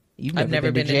 I've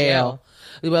never been to jail.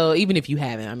 Well, even if you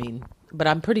haven't, I mean, but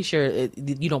I'm pretty sure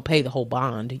you don't pay the whole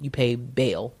bond. You pay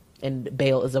bail, and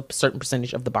bail is a certain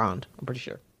percentage of the bond. I'm pretty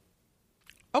sure.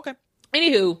 Okay.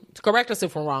 Anywho, to correct us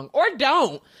if we're wrong, or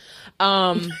don't.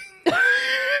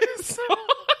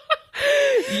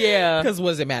 Yeah, because what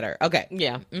does it matter? Okay.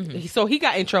 Yeah. Mm-hmm. So he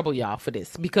got in trouble, y'all, for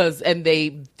this and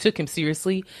they took him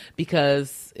seriously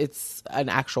because it's an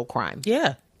actual crime.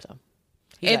 Yeah. So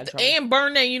and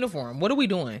burn that uniform. What are we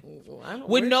doing?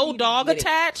 With no dog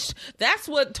attached? That's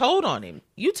what told on him.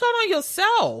 You told on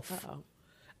yourself. Uh-oh.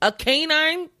 A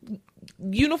canine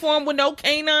uniform with no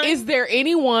canine? Is there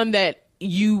anyone that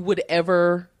you would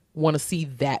ever want to see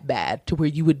that bad to where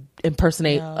you would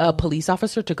impersonate a police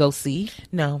officer to go see?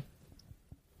 No.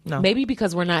 Maybe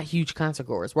because we're not huge concert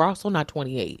goers. We're also not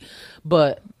 28,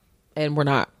 and we're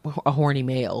not a horny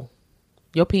male.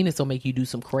 Your penis will make you do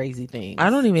some crazy things.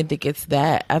 I don't even think it's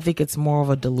that. I think it's more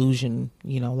of a delusion,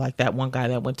 like that one guy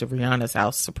that went to Rihanna's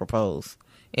house to propose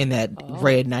in that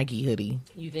red Nike hoodie.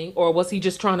 You think? Or was he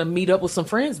just trying to meet up with some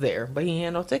friends there, but he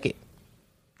had no ticket?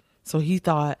 So he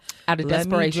thought, out of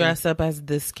desperation, let me dress up as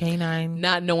this canine,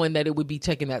 not knowing that it would be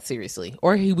taken that seriously,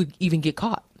 or he would even get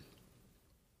caught.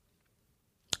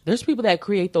 There's people that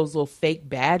create those little fake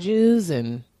badges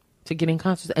and to get in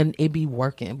concerts, and it be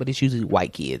working, but it's usually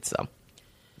white kids. So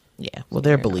yeah, well,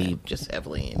 they're believed just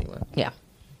heavily anyway. Yeah.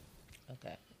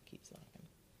 Okay, keep slacking.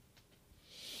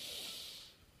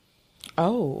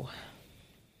 Oh.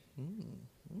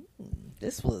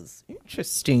 This was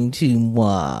interesting to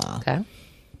Okay.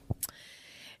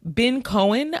 Ben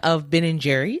Cohen of Ben and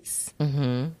Jerry's.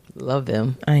 Love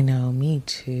them. I know, me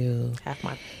too. Half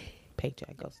my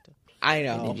paycheck goes to I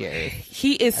know. Ben and Jerry's.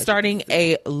 He is starting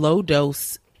a low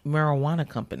dose marijuana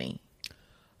company.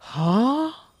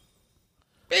 Huh?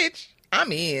 Bitch,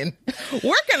 I'm in.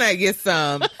 Where can I get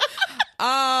some?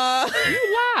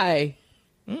 You lie.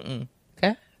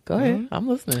 Okay. Go ahead. I'm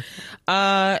listening.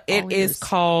 It is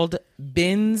called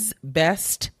Ben's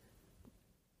Best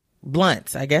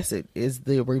Blunts. I guess it is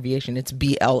the abbreviation. It's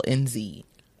BLNZ.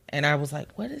 And I was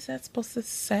like, what is that supposed to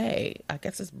say? I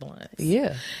guess it's blunts.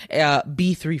 Yeah.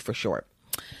 B3 for short.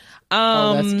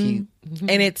 Oh, that's cute.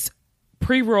 And it's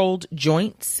pre-rolled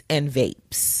joints and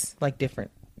vapes, like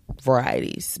different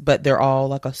varieties, but they're all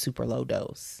like a super low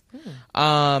dose. For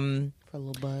a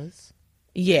little buzz.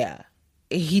 Yeah.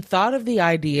 He thought of the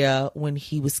idea when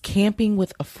he was camping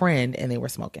with a friend and they were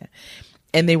smoking.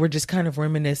 And they were just kind of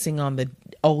reminiscing on the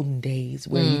olden days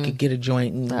where you could get a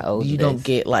joint and you don't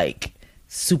get like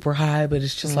super high, but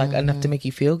it's just like enough to make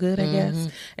you feel good, I guess.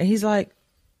 And he's like,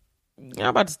 I'm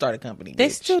about to start a company. They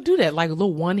bitch. still do that, like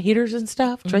little one hitters and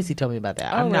stuff. Tracy told me about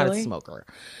that. I'm not a really? smoker,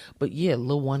 but yeah,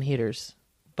 little one hitters.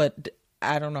 But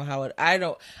I don't know how it,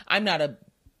 I'm not a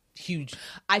huge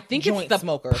I think joint it's the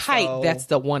smoker, pipe so- that's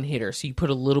the one hitter. So you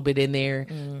put a little bit in there,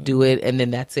 do it, and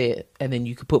then that's it. And then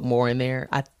you could put more in there.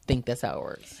 I think that's how it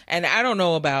works. And I don't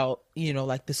know about,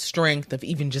 like the strength of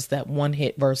even just that one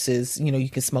hit versus, you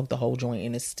can smoke the whole joint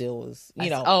and it still is,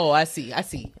 know. Oh, I see.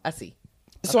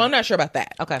 So I'm not sure about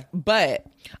that. Okay. But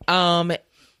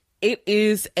it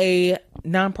is a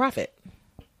nonprofit.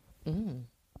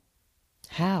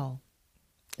 How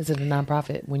is it a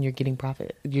nonprofit when you're getting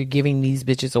profit? You're giving these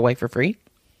bitches away for free?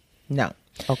 No.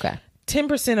 Okay.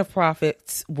 10% of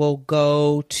profits will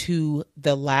go to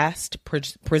the Last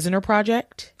Prisoner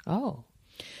Project, Oh.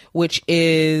 which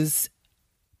is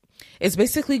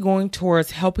basically going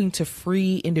towards helping to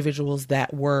free individuals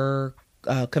that were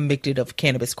convicted of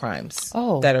cannabis crimes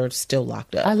that are still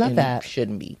locked up. I love and that.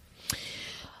 Shouldn't be.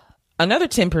 Another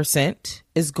 10%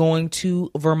 is going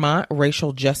to Vermont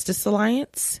Racial Justice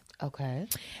Alliance, Okay.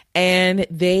 and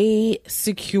they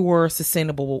secure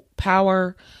sustainable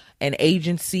power and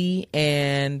agency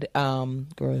and girl,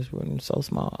 this room is so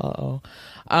small.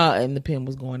 And the pen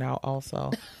was going out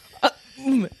also.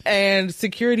 And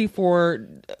security for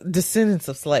descendants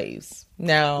of slaves.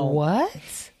 Now,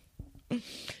 What?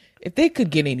 if they could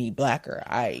get any blacker,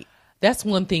 That's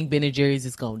one thing Ben and Jerry's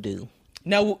is gonna do.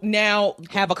 now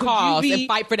Have a could cause you and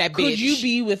fight for that Could bitch. you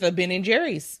be with a Ben and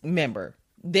Jerry's member?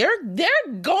 They're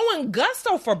going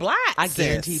gusto for blacks. I sis.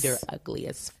 guarantee they're ugly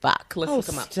as fuck. Let's look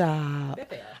them up. Stop.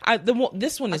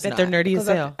 This one is bet not. they're nerdy as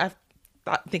 'Cause hell.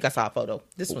 I think I saw a photo.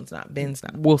 This one's not. Ben's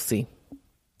not. We'll see.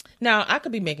 Now I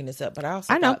could be making this up, but I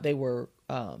also I know. thought they were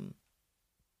Not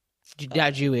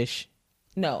Jewish.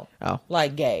 no, Oh.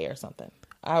 like gay or something.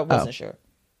 I wasn't sure.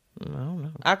 I don't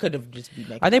know. I could have just be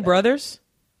making. Are they that up. brothers?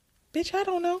 Bitch, I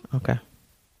don't know. Okay.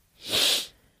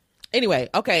 Anyway,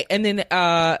 okay, and then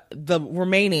the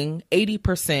remaining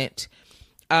 80%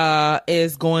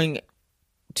 is going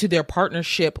to their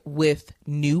partnership with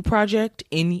NU Project,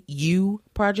 NU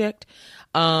Project,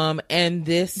 and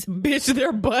this Bitch,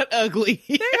 they're butt ugly.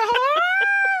 they are.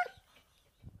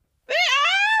 They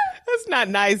are. That's not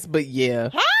nice, but yeah.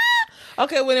 Huh?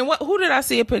 Okay, well then who did I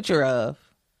see a picture of?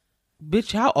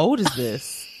 Bitch, how old is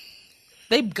this?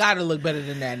 They gotta look better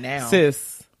than that now.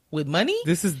 Sis, With money?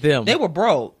 this is them. They were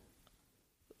broke.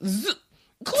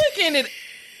 Click in it.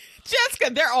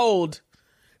 Jessica, they're old.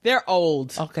 They're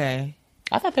old. Okay.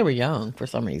 I thought they were young for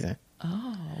some reason.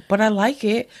 Oh, but I like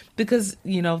it because,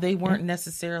 they weren't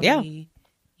necessarily,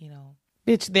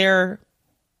 Bitch, they're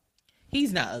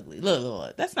he's not ugly.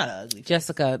 Look, that's not ugly.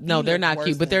 Jessica. No, You they're look not worse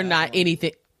cute, but than they're the not other one.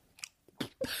 anything.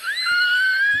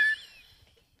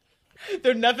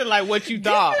 They're nothing like what you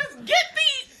thought. Get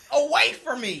these away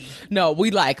from me. No, we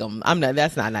like them. I'm not.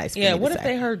 That's not nice. For Yeah, me to what if say.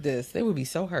 they heard this? They would be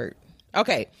so hurt.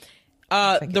 Okay.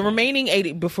 The remaining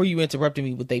 80, before you interrupted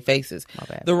me with their faces, My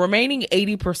bad. the remaining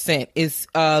 80% is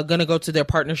going to go to their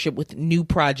partnership with NU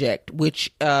Project,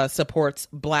 which supports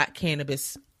Black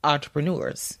cannabis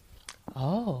entrepreneurs.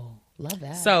 Oh, love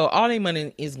that. So all their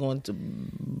money is going to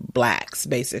blacks,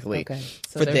 basically. Okay,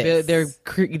 so for they're this.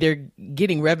 they're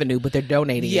getting revenue, but they're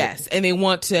donating. Yes, and they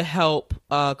want to help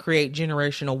create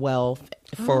generational wealth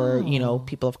for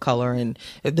people of color, and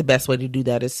the best way to do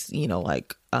that is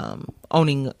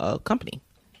owning a company.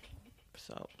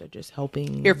 So they're just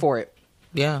helping. Here for it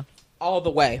Yeah, all the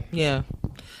way. yeah.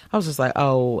 I was just like,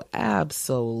 oh,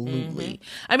 absolutely.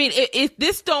 I mean, if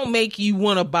this don't make you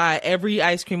want to buy every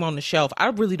ice cream on the shelf, I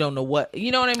really don't know what,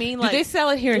 you know what I mean? Do they sell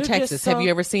it here in Texas? Have you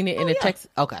ever seen it in a Texas?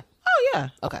 Okay. Oh, yeah.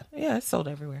 Okay. Yeah, it's sold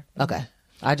everywhere. Okay.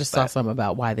 I just saw something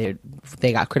about why they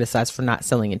got criticized for not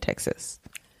selling in Texas.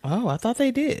 Oh, I thought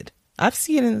they did. I've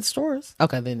seen it in the stores.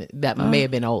 Okay, then that may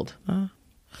have been old.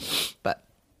 But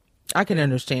I can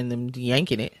understand them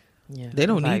yanking it. Yeah, they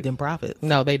don't need them profits.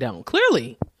 No, they don't.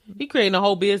 Clearly, he creating a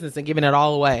whole business and giving it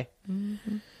all away.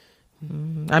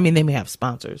 I mean, they may have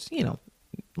sponsors, you know,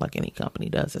 like any company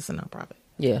does. It's a nonprofit.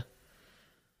 Yeah.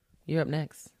 You're up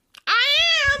next. I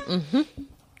am.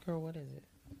 Girl, what is it?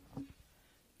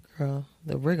 Girl,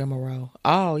 the rigmarole.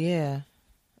 Oh, yeah.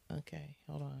 Okay,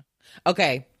 hold on.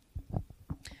 Okay.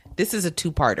 This is a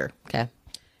two-parter. Okay.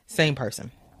 Same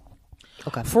person.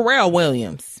 Okay. Pharrell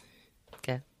Williams.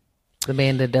 Okay. The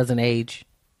man that doesn't age.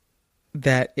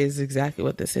 That is exactly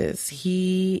what this is.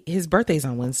 His birthday's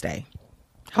on Wednesday.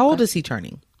 How old is he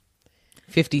turning?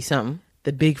 50 something.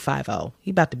 The big 50.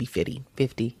 He about to be 50.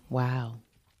 50. Wow.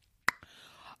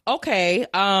 Okay.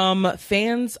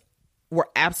 Fans were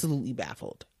absolutely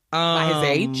baffled. By his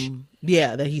age?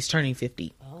 Yeah, that he's turning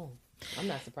 50. Oh, I'm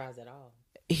not surprised at all.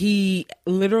 He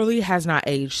literally has not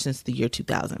aged since the year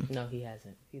 2000. No, he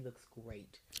hasn't. He looks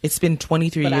great. It's been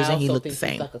 23 years and he looked the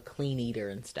same. He's like a clean eater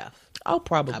and stuff. Oh,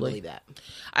 probably. I believe that.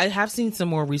 I have seen some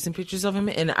more recent pictures of him,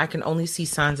 and I can only see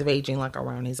signs of aging, like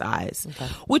around his eyes,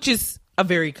 which is a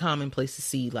very common place to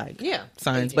see, like,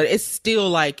 signs. Aging. But it's still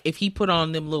like if he put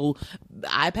on them little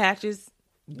eye patches,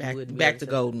 back to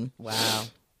golden. Wow.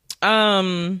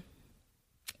 The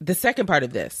second part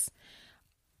of this,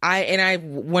 I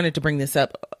wanted to bring this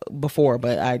up before,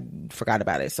 but I forgot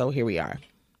about it. So here we are.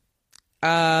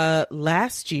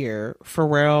 Last year,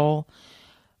 Pharrell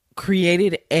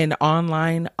created an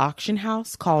online auction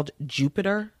house called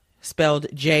Jupiter, spelled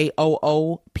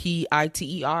JOOPITER.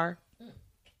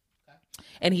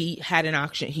 And he held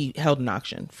an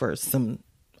auction for some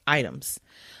items.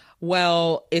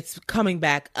 Well, it's coming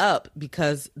back up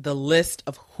because the list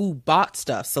of who bought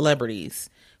stuff, celebrities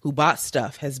who bought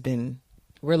stuff, has been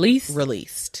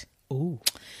released. Ooh,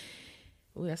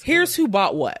 here's who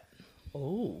bought what.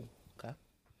 Ooh.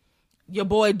 Your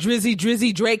boy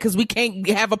Drizzy Drake, because we can't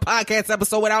have a podcast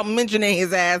episode without mentioning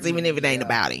his ass, even if it ain't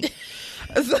about him.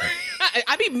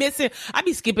 I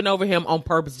be skipping over him on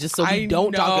purpose just so we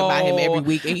don't talk about him every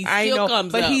week, and he still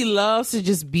comes up. But he loves to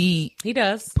just be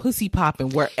pussy popping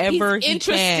wherever he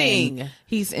can.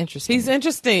 He's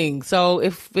interesting. So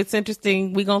if it's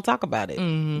interesting, we gonna talk about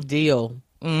it. Deal.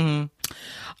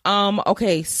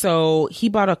 Okay, so he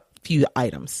bought a few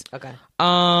items. Okay.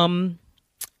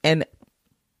 And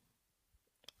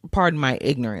pardon my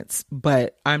ignorance,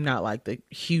 but I'm not like the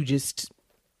hugest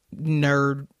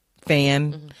nerd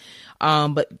fan.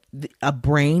 But a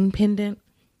brain pendant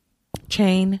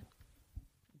chain.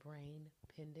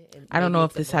 I don't know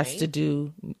if this has to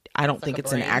do. I don't think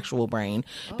it's an actual brain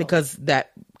because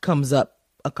that comes up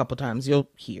a couple times. You'll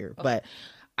hear, but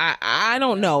I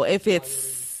don't know if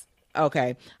it's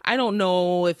okay. I don't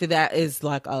know if that is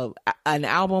like an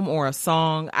album or a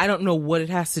song. I don't know what it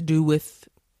has to do with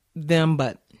them,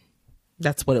 but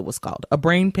that's what it was called. A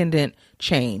brain pendant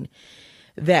chain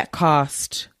that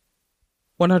cost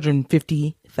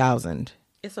 $150,000.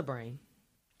 It's a brain.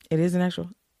 It is an actual.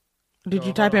 Did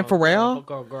you type in Pharrell?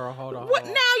 Girl, hold on. What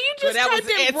now? You just typed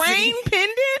in brain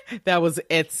pendant? That was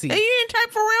Etsy. And you didn't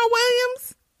type Pharrell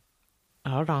Williams?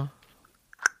 Hold on.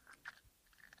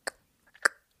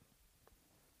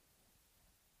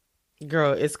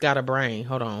 Girl, it's got a brain.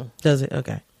 Hold on. Does it?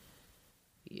 Okay.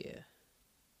 Yeah.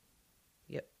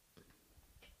 Yep.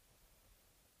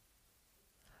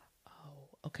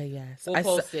 Okay, yes. We'll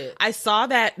post it. I saw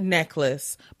that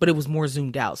necklace, but it was more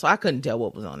zoomed out, so I couldn't tell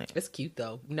what was on it. It's cute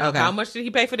though. No, okay. How much did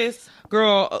he pay for this?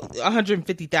 Girl,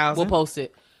 $150,000. We'll post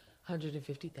it.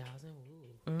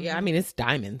 $150,000. Yeah, I mean it's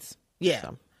diamonds. Yeah.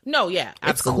 So. No, yeah. It's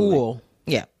absolutely. cool.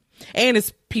 Yeah. And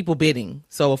it's people bidding,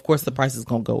 so of course the price is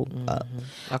gonna go up.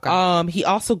 Okay. He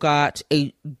also got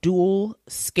a dual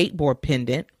skateboard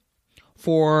pendant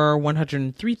for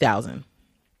 $103,000.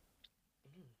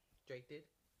 Drake did?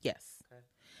 Yes. Okay.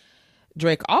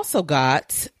 Drake also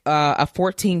got a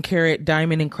 14-karat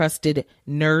diamond encrusted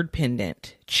nerd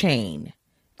pendant chain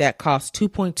that cost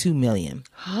 $2.2 million.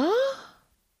 Huh?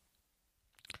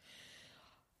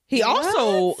 He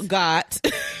also got.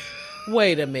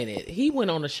 Wait a minute. He went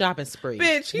on a shopping spree.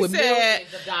 Bitch,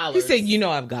 he said, you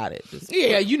know I've got it.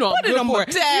 Yeah, you know I'm good for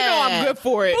it. You know I'm good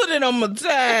for it. Put it on my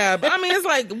tab. I mean, it's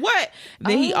like, what?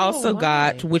 Then he also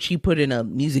got, which he put in a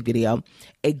music video,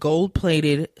 a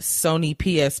gold-plated Sony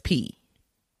PSP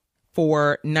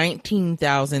for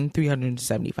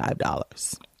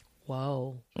 $19,375.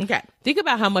 Whoa. Okay. Think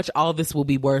about how much all this will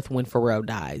be worth when Pharrell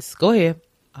dies. Go ahead.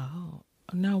 Oh,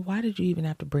 no. Why did you even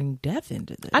have to bring death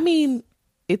into this? I mean,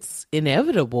 it's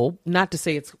inevitable. Not to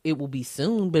say it will be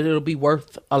soon, but it'll be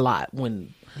worth a lot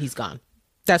when he's gone.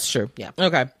 That's true. Yeah.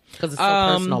 Okay. Because it's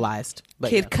so personalized. But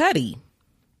Kid Cudi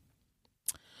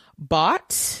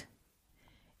bought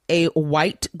a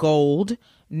white gold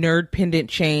nerd pendant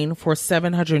chain for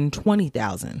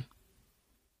 $720,000.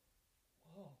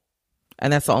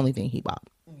 And that's the only thing he bought.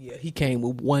 Yeah, he came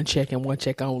with one check and one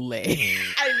check only.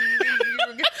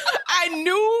 I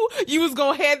knew you was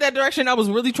gonna head that direction. I was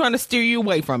really trying to steer you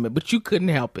away from it, but you couldn't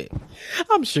help it.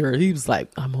 I'm sure he was like,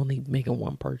 "I'm only making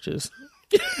one purchase.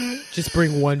 Just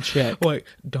bring one check. Like,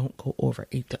 don't go over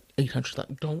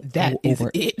 800. Don't That go is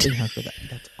over it. 800.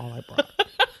 That's all I brought.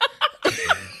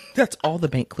 That's all the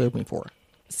bank cleared me for.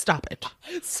 Stop it.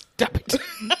 Stop it."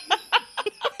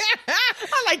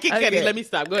 I like Kid Cudi. Okay. Let me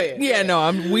stop. Go ahead. Yeah,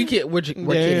 no, we're kidding. Kid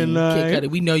Cudi.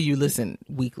 We know you listen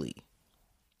weekly.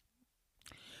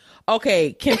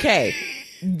 Okay, Kim K.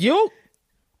 Yo,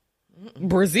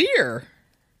 Brazier.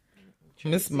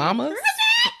 Miss Mamas.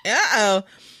 Uh-oh.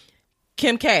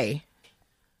 Kim K.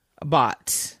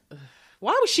 bought.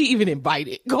 Why was she even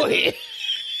invited? Go ahead.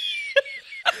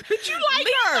 Did you like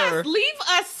her? Leave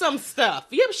us some stuff.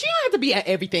 Yeah, but she don't have to be at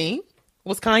everything.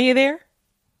 Was Kanye there?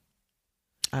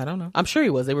 I don't know. I'm sure he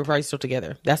was. They were probably still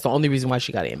together. That's the only reason why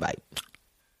she got an invite.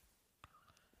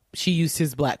 She used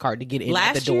his black card to get in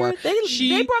at the door.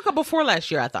 They broke up before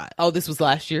last year, I thought. Oh, this was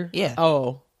last year? Yeah.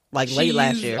 Oh. Like She late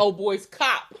last used year. old boy's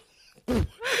cop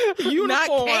uniform. Not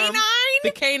canine?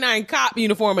 The canine cop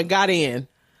uniform and got in.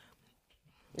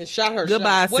 And shot her.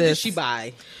 Goodbye, shot. What did sis. she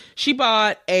buy? She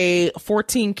bought a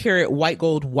 14 karat white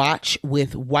gold watch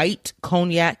with white,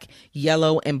 cognac,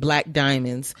 yellow, and black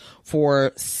diamonds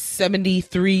for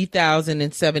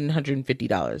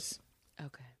 $73,750.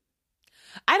 Okay.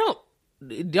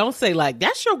 Don't say like,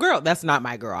 that's your girl. That's not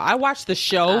my girl. I watch the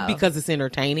show because it's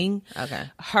entertaining. Okay.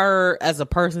 Her as a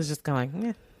person is just kind of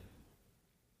like,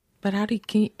 but how do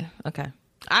you, okay.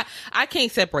 I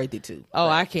can't separate the two. Oh,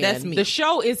 I can. That's me. The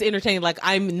show is entertaining. Like,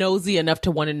 I'm nosy enough to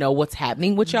want to know what's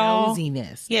happening with y'all.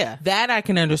 Nosiness. Yeah. That I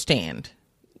can understand.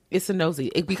 It's a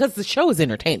nosy because the show is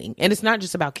entertaining, and it's not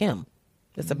just about Kim.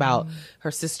 It's about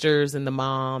her sisters and the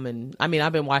mom, and I mean,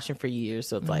 I've been watching for years,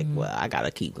 so it's like, well, I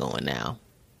gotta keep going now.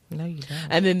 No, you don't.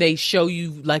 And then they show you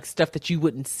like stuff that you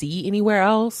wouldn't see anywhere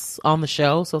else on the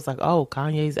show, so it's like, oh,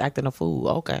 Kanye's acting a fool.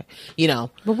 Okay, you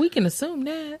know, But we can assume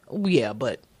that. yeah,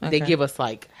 but they Okay. give us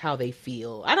like how they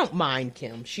feel. I don't mind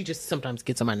Kim. She just sometimes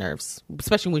gets on my nerves,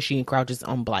 especially when she encroaches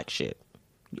on black shit.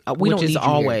 We Which don't is need you here.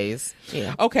 always.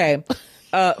 Yeah. Okay.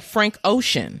 Frank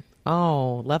Ocean.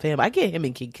 Oh, love him. I get him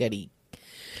and Kid Cudi.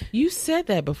 You said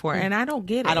that before, and I don't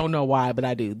get it. I don't know why, but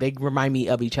I do. They remind me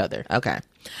of each other. Okay.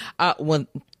 Well,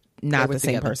 not were the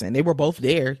same together. person. They were both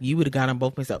there. You would have got them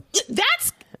both myself.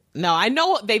 That's no. I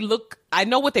know they look. I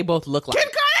know what they both look like. Kid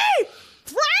Cudi!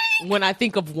 Frank! When I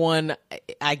think of one,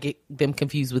 I get them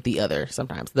confused with the other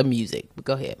sometimes. The music. But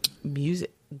go ahead.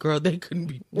 Music. Girl, they couldn't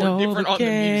be more different on the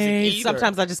music either.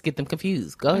 Sometimes I just get them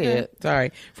confused. Go ahead.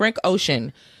 Sorry. Frank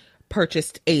Ocean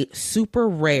purchased a super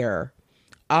rare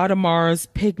Audemars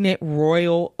Piguet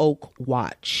Royal Oak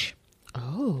watch.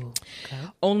 Oh. Okay.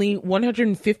 Only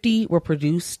 150 were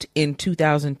produced in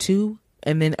 2002,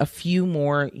 and then a few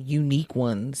more unique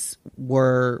ones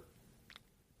were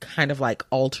kind of like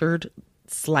altered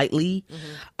slightly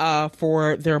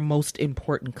for their most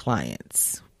important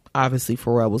clients. Obviously,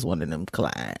 Pharrell was one of them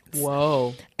clients.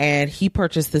 Whoa. And he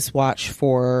purchased this watch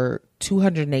for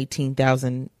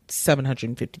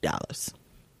 $218,750.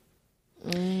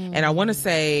 And I want to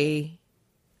say,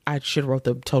 I should have wrote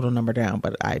the total number down,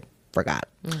 but I forgot.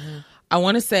 I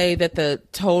want to say that the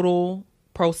total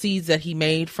proceeds that he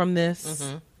made from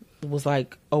this was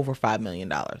like over $5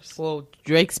 million. Well,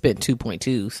 Drake spent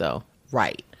 2.2, so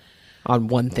Right. on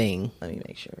one thing. Let me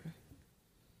make sure.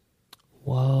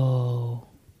 Whoa.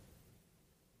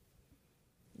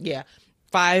 Yeah.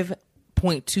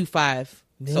 5.25.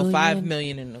 So Million? 5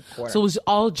 million and a quarter. So it was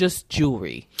all just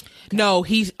jewelry. no,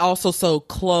 he also sold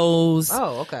clothes.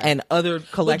 Oh, okay. And other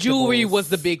collectibles. But jewelry was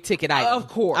the big ticket item. Of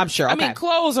course. I'm sure. I Okay. mean,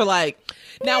 clothes are like,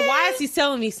 Now, why is he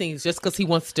selling these things? Just because he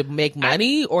wants to make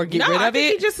money or get no, rid I of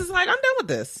think it? he just is like, I'm done with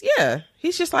this. Yeah.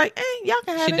 He's just like, y'all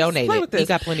can have Should this. donate Play it. with He this.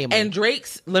 got plenty of money. And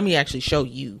Drake's, let me actually show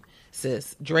you,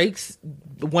 sis. Drake's,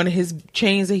 one of his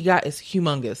chains that he got is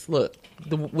humongous. Look,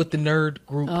 with the nerd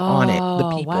group on it.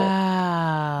 The people.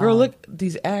 Wow. Girl, look,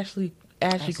 these Ashley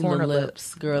Ashley corner lips.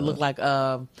 lips. Girl, look like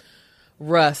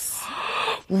Russ.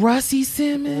 Russie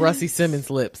Simmons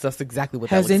lips. That's exactly what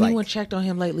Has that looks anyone like. checked on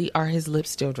him lately? Are his lips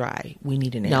still dry? We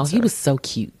need an answer. No, he was so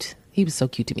cute. He was so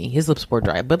cute to me. His lips were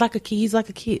dry, but like a kid. He's like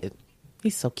a kid.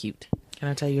 He's so cute. Can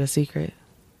I tell you a secret?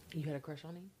 You had a crush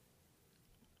on him?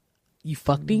 You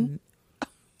fucked him?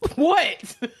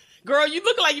 What? Girl, you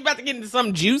look like you about to get into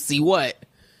something juicy. What?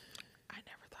 I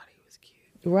never thought he was cute.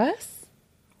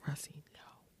 Russie, no.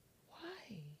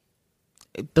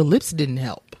 Why? The lips didn't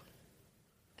help.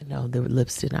 No, the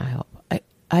lips did not help.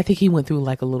 I think he went through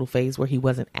like a little phase where he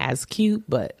wasn't as cute,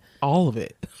 but All of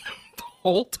it. The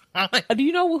whole time. do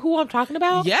you know who I'm talking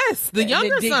about? Yes, the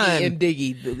younger Diggy son. and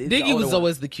Diggy. Diggy was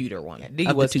always the cuter one.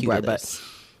 Diggy was cuter, but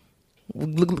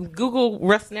Google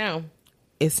Russ now.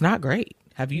 It's not great.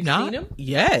 Have you not seen him?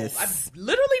 Yes. I've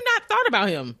literally not thought about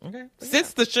him. Okay.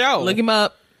 Since the show. Look him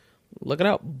up. Look it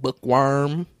up.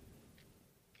 Bookworm.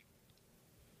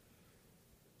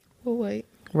 Oh, wait.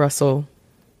 Russell.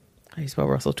 How do you spell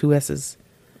Russell? 2 S's.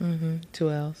 2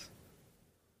 L's.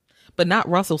 But not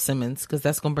Russell Simmons, because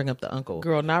that's going to bring up the uncle.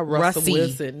 Girl, not Russell Russie.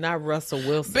 Wilson. Not Russell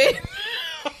Wilson.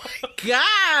 Oh, my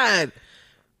God.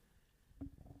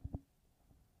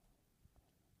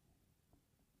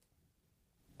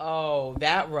 Oh,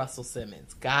 that Russell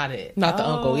Simmons. Got it. Not the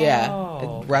uncle, yeah.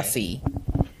 Okay. Russie.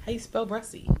 How you spell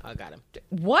Russie? I got him.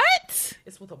 What?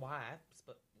 It's with a Y.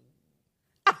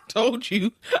 I told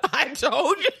you.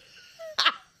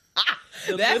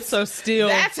 The lips are still.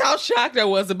 That's how shocked I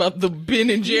was about the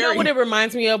Ben and Jerry. You know what it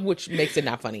reminds me of, which makes it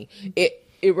not funny.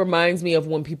 It reminds me of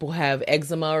when people have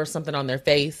eczema or something on their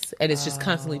face, and it's just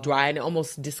constantly dry, and it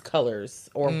almost discolors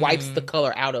or wipes the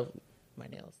color out of my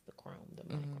nails, the chrome,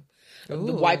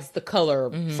 the wipes the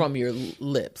color from your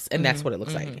lips, and that's what it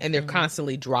looks like. And they're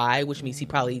constantly dry, which means he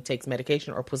probably takes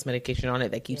medication or puts medication on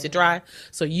it that keeps it dry.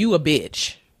 So you a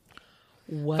bitch.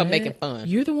 What? For making fun.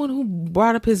 You're the one who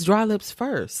brought up his dry lips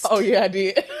first. Oh yeah, I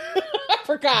did. I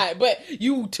forgot, but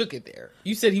you took it there.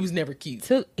 You said he was never cute.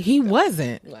 He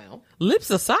wasn't. Wow. Lips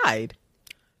aside.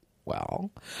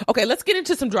 Well, okay, let's get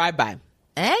into some drive-by.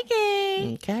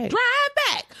 Okay. Drive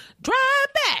back.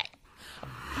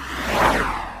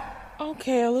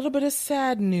 Okay, a little bit of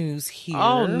sad news here.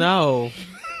 Oh no.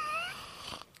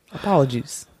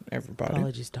 Apologies, everybody.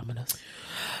 Apologies, Domino's.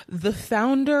 The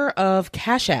founder of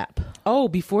Cash App. Oh,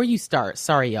 before you start,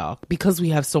 sorry y'all, because we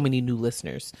have so many new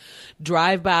listeners.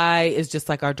 Drive-by is just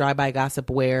like our drive-by gossip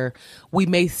where we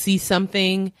may see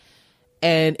something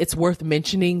and it's worth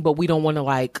mentioning, but we don't want to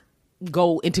like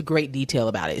go into great detail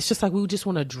about it. It's just like we just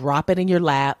want to drop it in your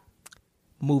lap,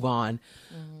 move on.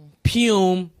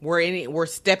 Pume, we're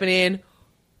stepping in,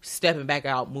 stepping back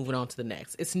out, moving on to the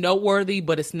next. It's noteworthy,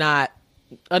 but it's not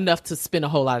enough to spend a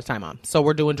whole lot of time on. So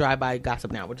we're doing drive-by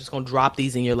gossip now. We're just going to drop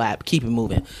these in your lap, keep it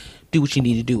moving, do what you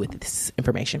need to do with this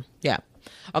information. Yeah.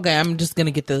 Okay, I'm just going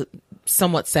to get the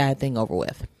somewhat sad thing over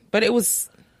with. But it was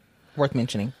worth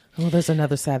mentioning. Well, there's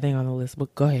another sad thing on the list,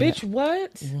 but go ahead. Bitch,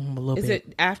 what? A little Is bit.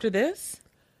 it after this?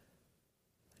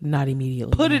 Not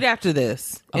immediately. Put it after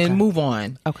this and move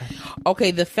on. Okay.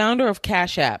 Okay, the founder of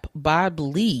Cash App, Bob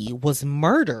Lee, was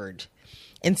murdered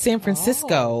in San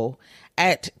Francisco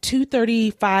at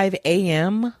 2:35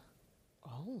 a.m.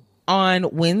 On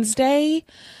Wednesday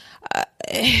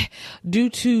due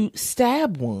to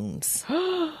stab wounds.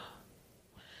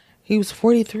 He was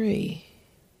 43.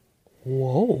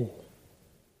 Whoa.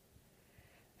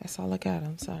 That's all I got.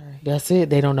 I'm sorry. That's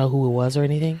it? They don't know who it was or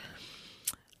anything?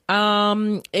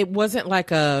 It wasn't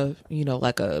like a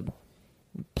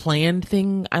planned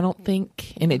thing, I don't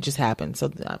think, and it just happened. So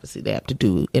obviously they have to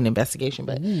do an investigation,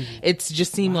 but it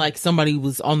just seemed like somebody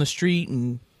was on the street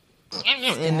and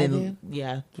then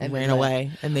and ran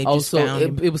away, and they just found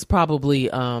him. It was probably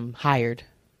hired.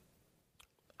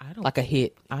 Like a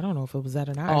hit. I don't know if it was that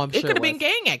or not. Oh, I'm sure it could have been was.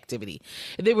 gang activity.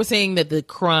 They were saying that the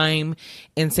crime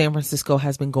in San Francisco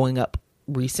has been going up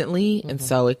recently, and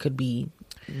so it could be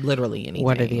literally anything.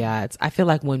 What are the odds? I feel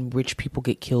like when rich people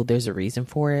get killed, there's a reason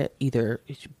for it, either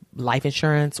life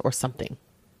insurance or something.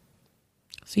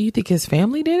 So you think his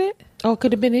family did it? Oh, it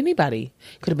could have been anybody.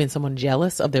 Could have been someone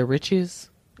jealous of their riches.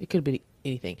 It could have been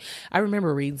anything. I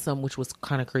remember reading some, which was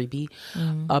kind of creepy,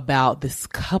 about this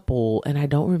couple, and I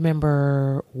don't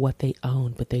remember what they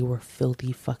owned, but they were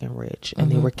filthy fucking rich,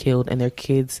 and they were killed, and their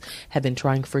kids had been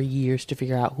trying for years to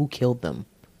figure out who killed them.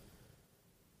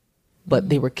 But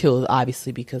they were killed,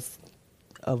 obviously, because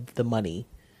of the money.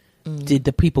 Did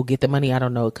the people get the money? I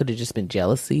don't know. It could have just been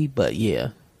jealousy, but yeah.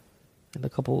 And the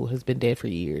couple has been dead for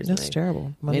years. That's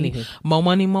terrible. Money, Anywho. more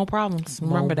money, more problems.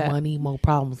 Remember that. More money, more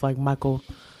problems. Like Michael.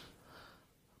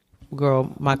 Girl,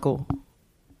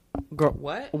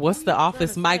 What? what's the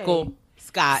office? Michael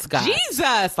Scott.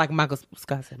 Jesus, like Michael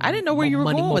Scott said. I didn't know where you were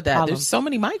going with that. Problems. There's so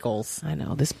many Michaels. I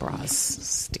know, this bra's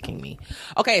sticking me.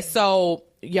 Okay, so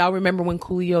y'all remember when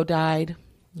Coolio died?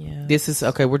 Yeah. This is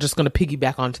okay. We're just going to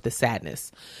piggyback onto the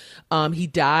sadness. He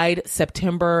died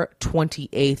September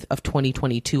 28th of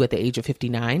 2022 at the age of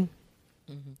 59.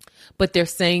 But they're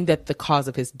saying that the cause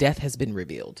of his death has been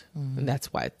revealed, and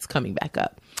that's why it's coming back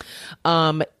up.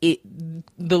 The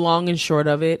long and short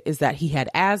of it is that he had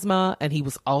asthma, and he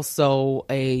was also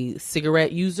a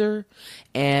cigarette user,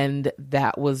 and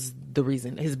that was the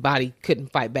reason his body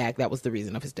couldn't fight back. That was the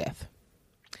reason of his death.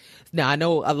 Now, I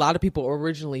know a lot of people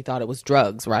originally thought it was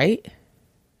drugs, right?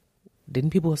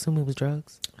 Didn't people assume it was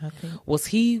drugs? I think Was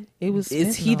he? it was.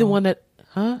 Is fentanyl. he the one that?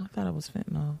 Huh? I thought it was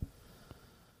fentanyl.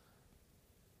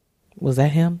 Was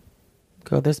that him?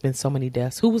 Girl, there's been so many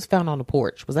deaths. Who was found on the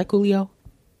porch? Was that Coolio?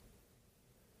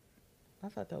 I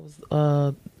thought that was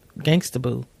Gangsta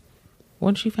Boo.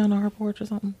 Wasn't she found on her porch or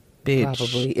something? Bitch.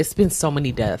 Probably. It's been so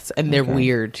many deaths, and they're Okay.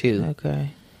 weird too.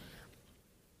 Okay.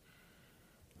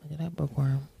 Look at that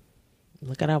bookworm.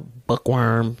 Look at that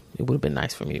bookworm. It would have been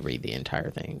nice for me to read the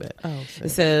entire thing, but shit. it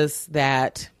says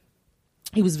that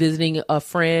he was visiting a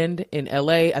friend in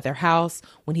LA at their house.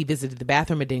 When he visited the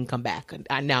bathroom, it didn't come back.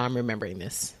 Now I'm remembering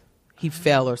this. He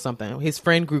fell or something. His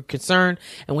friend grew concerned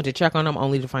and went to check on him,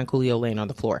 only to find Coolio laying on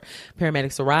the floor.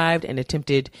 Paramedics arrived and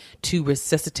attempted to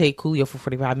resuscitate Coolio for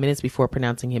 45 minutes before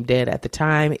pronouncing him dead. At the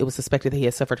time, it was suspected that he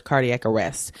had suffered cardiac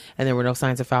arrest, and there were no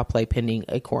signs of foul play pending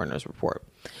a coroner's report.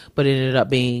 But it ended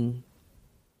up being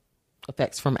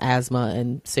effects from asthma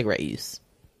and cigarette use.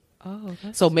 Oh,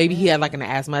 So maybe he had like an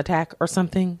asthma attack or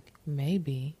something.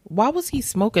 maybe. Why was he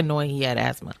smoking knowing he had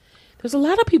asthma? There's a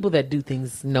lot of people that do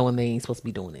things knowing they ain't supposed to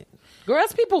be doing it.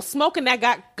 Girls, people smoking that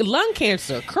got lung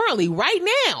cancer currently right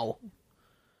now.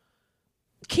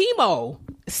 Chemo,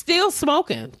 still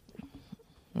smoking.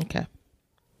 Okay.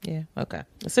 Yeah. Okay.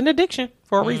 It's an addiction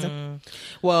for a reason.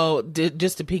 Well,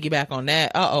 just to piggyback on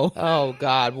that. Oh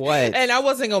God, what? And I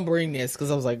wasn't gonna bring this because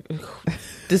I was like,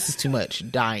 this is too much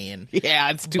dying. Yeah,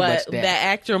 it's too But much. that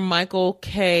actor Michael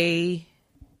K.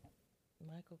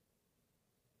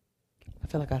 I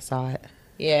feel like I saw it.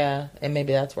 Yeah, and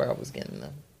maybe that's where I was getting the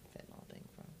fentanyl thing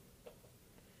from.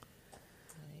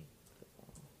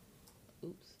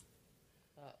 Oops.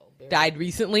 Died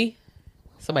recently.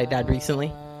 Somebody died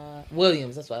recently.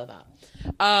 Williams, that's what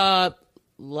I thought.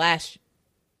 Last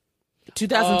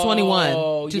 2021.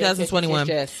 Oh, yes, 2021.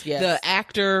 yes. The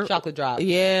actor. Chocolate Drop.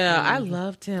 Yeah, I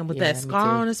loved him with Yeah, that me scar too.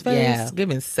 on his face. Yeah.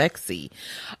 Giving sexy.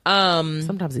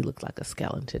 Sometimes he looks like a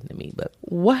skeleton to me, but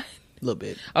What? a little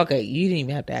bit. Okay, you didn't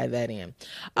even have to add that in.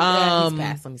 He's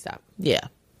passed. Let me stop. Yeah,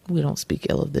 we don't speak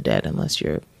ill of the dead unless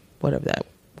you're whatever that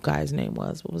guy's name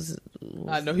was. What was it?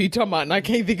 I know who you're talking about, and I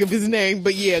can't think of his name,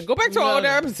 but yeah, go back to our older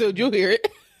episode. You'll hear it.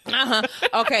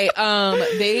 Okay,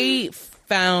 they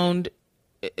found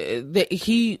that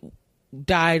he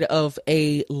died of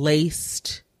a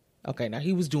laced. Okay, now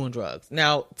he was doing drugs.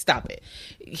 Now stop it.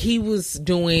 He was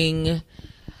doing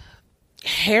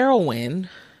heroin.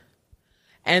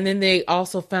 And then they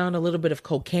also found a little bit of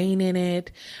cocaine in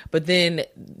it. But then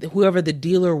whoever the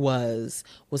dealer was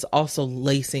also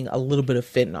lacing a little bit of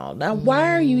fentanyl. Now,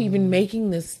 why are you even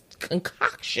making this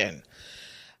concoction?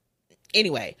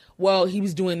 Anyway, well, he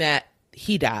was doing that.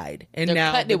 He died. And They're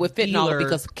now cutting the it with fentanyl dealer-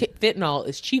 because fentanyl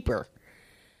is cheaper.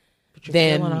 But you're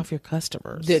then killing off your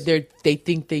customers. They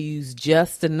think they use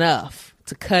just enough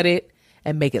to cut it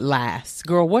and make it last.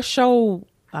 Girl, what show?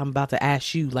 I'm about to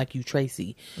ask you, like you,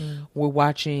 Tracy. We're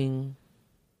watching.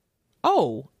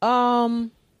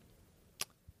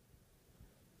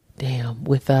 Damn,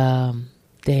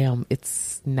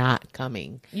 it's not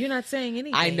coming. You're not saying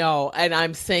anything. I know, and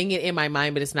I'm saying it in my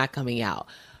mind, but it's not coming out.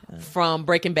 From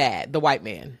Breaking Bad, the white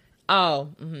man. Oh,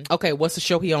 Okay, what's the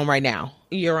show he on right now?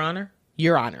 Your Honor.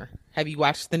 Your Honor. Have you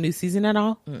watched the new season at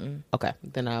all? Okay,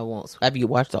 then I won't. Have you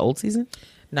watched the old season?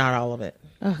 Not all of it.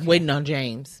 Waiting on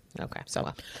James. Okay,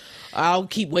 So I'll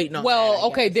keep waiting on that, well, I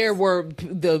okay, guess. there were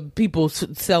the people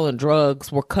selling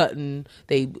drugs were cutting.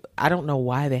 I don't know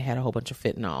why they had a whole bunch of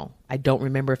fentanyl. I don't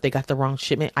remember if they got the wrong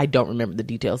shipment. I don't remember the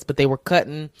details, but they were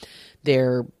cutting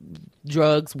their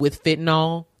drugs with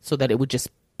fentanyl so that it would just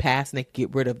pass and they could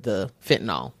get rid of the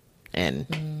fentanyl. And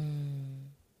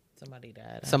Somebody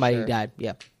died. I'm somebody sure. died.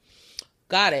 Yeah.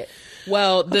 Got it.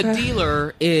 Well, the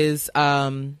dealer is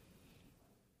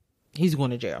he's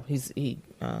going to jail. He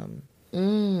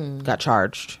got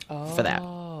charged for that.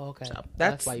 Oh, okay. So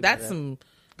That's that's some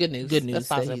good news. Good news. That's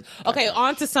that positive. he- Okay,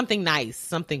 on to something nice.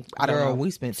 Something I don't Girl, know. we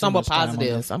spent too somewhat much time on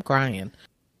positive. this. I'm crying.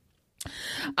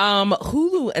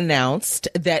 Hulu announced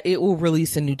that it will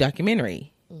release a new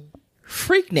documentary,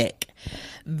 Freaknik.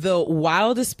 The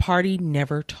Wildest Party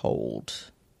Never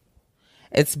Told.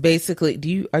 It's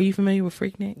basically, are you familiar with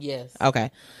Freaknik? Yes.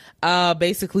 Okay.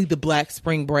 Basically the Black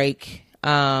Spring Break.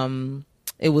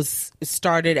 It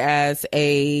started as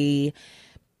a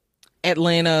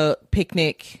Atlanta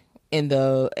picnic in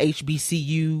the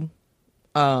HBCU,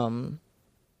 the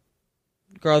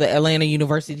Atlanta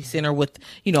University Center with,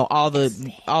 all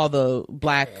the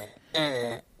Black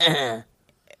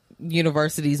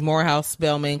universities, Morehouse,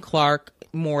 Spelman, Clark,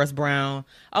 Morris Brown.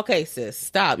 Okay, sis,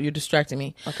 stop. You're distracting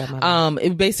me. Okay,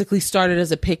 it basically started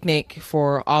as a picnic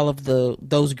for all of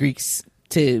those Greeks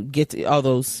to all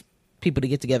those people to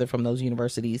get together from those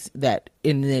universities,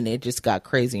 and then it just got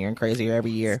crazier and crazier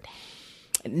every year.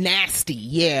 Nasty.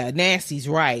 Yeah, nasty's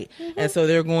right. Mm-hmm. And so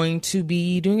they're going to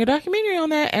be doing a documentary on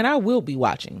that, and I will be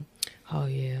watching. Oh,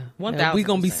 yeah. 1,000%. We're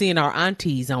going to be seeing our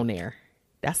aunties on there.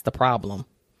 That's the problem.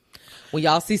 When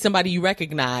y'all see somebody you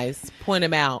recognize, point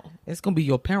them out. It's going to be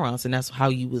your parents, and that's how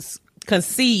you was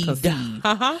conceived.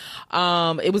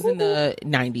 Uh-huh. It was in the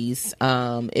 90s.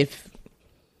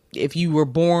 If you were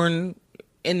born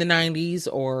in the 90s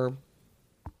or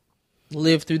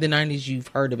lived through the 90s, you've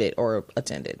heard of it or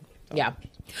attended. Yeah.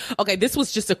 Okay, this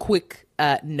was just a quick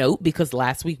note because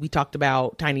last week we talked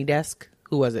about Tiny Desk.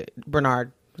 Who was it?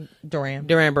 Duran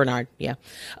Bernard, yeah.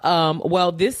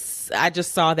 Well, I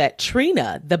just saw that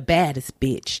Trina, the baddest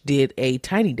bitch, did a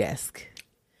Tiny Desk.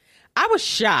 I was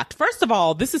shocked. First of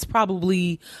all, this is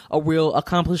probably a real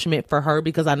accomplishment for her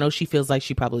because I know she feels like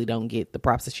she probably don't get the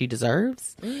props that she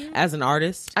deserves as an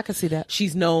artist. I can see that.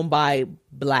 She's known by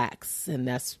blacks, and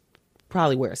that's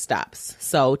probably where it stops.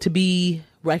 So to be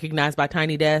recognized by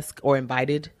Tiny Desk or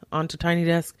invited onto Tiny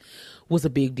Desk was a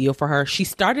big deal for her. She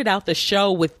started out the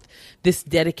show with this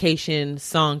dedication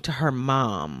song to her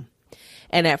mom.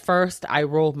 And at first I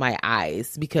rolled my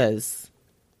eyes because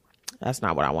that's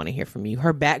not what I want to hear from you.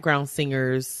 Her background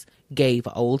singers gave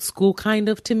old school kind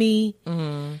of to me.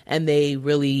 Mm-hmm. And they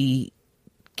really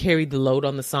carried the load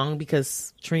on the song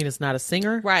because Trina's not a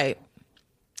singer. Right.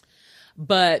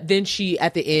 But then she,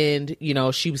 at the end,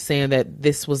 she was saying that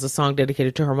this was a song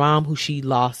dedicated to her mom who she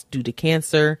lost due to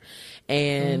cancer.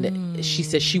 And she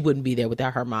said she wouldn't be there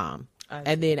without her mom.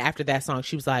 And then after that song,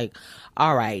 she was like,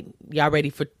 all right, y'all ready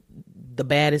for the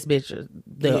baddest bitch,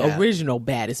 original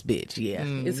baddest bitch. Yeah.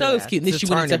 So it was cute. And then she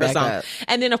went into her song. Up.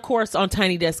 And then, of course, on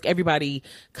Tiny Desk, everybody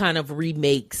kind of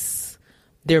remakes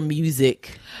their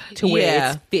music to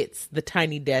where it fits the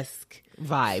Tiny Desk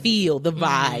vibe. Feel, the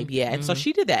vibe. Yeah. And so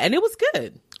she did that. And it was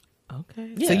good.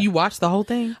 Okay. Yeah. So you watched the whole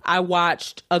thing? I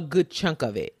watched a good chunk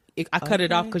of it. I cut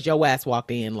it off because your ass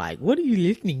walked in like, what are you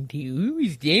listening to? Who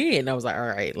is there? And I was like, all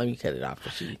right, let me cut it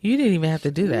off. You didn't even have to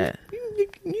do that.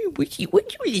 What you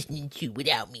listening to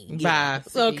without me? Bye.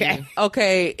 Okay.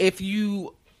 Okay. If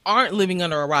you aren't living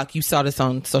under a rock, you saw this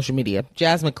on social media.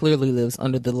 Jasmine clearly lives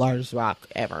under the largest rock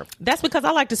ever. That's because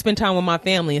I like to spend time with my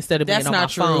family instead of being on my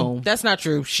phone. That's not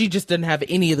true. She just doesn't have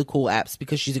any of the cool apps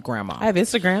because she's a grandma. I have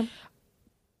Instagram.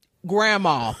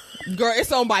 Grandma. Girl,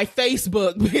 it's on my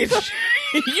Facebook, bitch.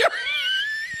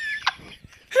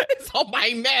 It's on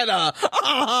my Meta.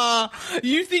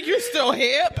 You think you're still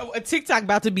hip? TikTok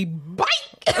about to be bite.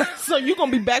 So you're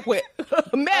going to be back with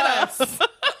Meta.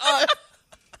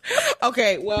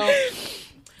 Okay, well,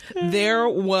 there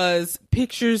was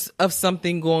pictures of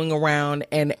something going around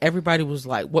and everybody was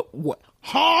like, what,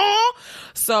 huh?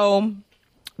 So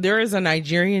there is a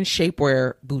Nigerian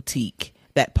shapewear boutique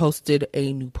that posted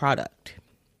a new product.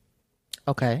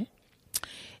 Okay.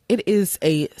 It is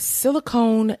a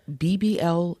silicone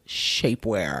BBL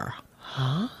shapewear.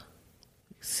 Huh?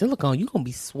 Silicone, you're going to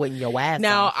be sweating your ass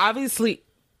now, off. Obviously,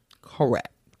 correct.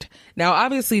 Now,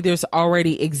 obviously, there's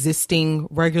already existing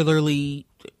regularly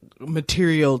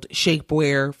materialed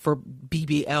shapewear for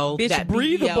BBL. Bitch, that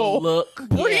breathable. BBL look.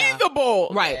 Breathable.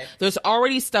 Yeah. Right. There's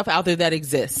already stuff out there that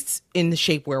exists in the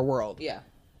shapewear world. Yeah.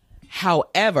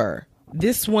 However,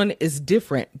 this one is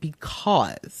different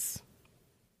because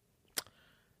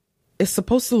it's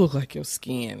supposed to look like your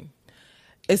skin.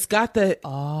 It's got the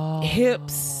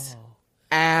hips,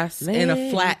 ass, and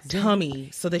a flat tummy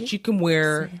so that you can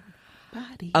wear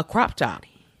a crop top.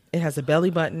 It has a belly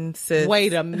button. Sis.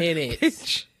 Wait a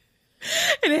minute.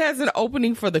 And it has an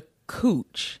opening for the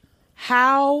cooch.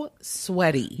 How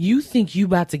sweaty. You think you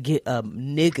about to get a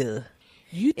nigga.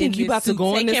 You think you about to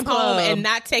go in this club home and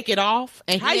not take it off?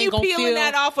 And how you peeling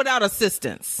that off without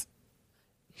assistance?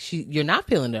 You're not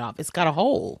peeling it off. It's got a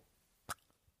hole.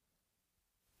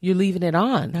 You're leaving it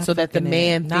on not so that the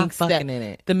man thinks that in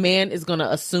it. The man is going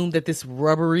to assume that this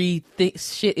rubbery thick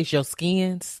shit is your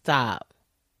skin. Stop.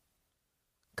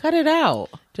 Cut it out.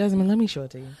 Jasmine, let me show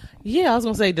it to you. Yeah, I was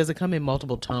gonna say, does it come in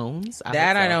multiple tones?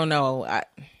 I don't know.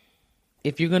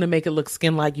 If you're gonna make it look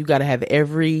skin-like, you gotta have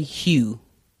every hue.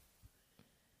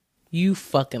 You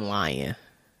fucking lying.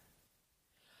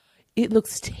 It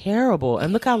looks terrible.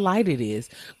 And look how light it is.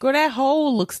 Girl, that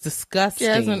hole looks disgusting.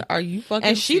 Jasmine, are you fucking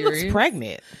And she serious? looks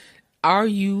pregnant. Are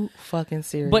you fucking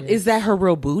serious? But is that her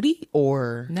real booty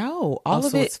or? No, all Also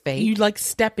of it. it's fake? You like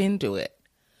step into it.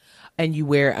 And you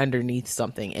wear it underneath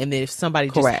something. And then if somebody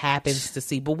just Correct. happens to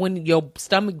see. But when your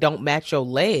stomach don't match your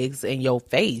legs and your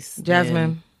face.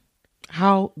 Jasmine,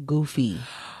 how goofy.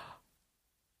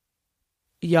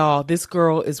 Y'all, this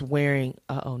girl is wearing,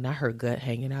 not her gut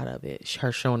hanging out of it.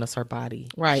 Her showing us her body.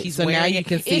 Right. She's So now wearing you it.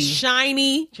 can see. It's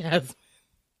shiny. Jasmine.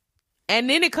 And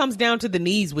then it comes down to the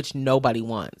knees, which nobody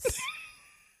wants.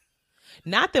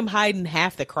 Not them hiding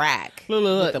half the crack.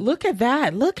 Look at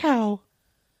that. Look how.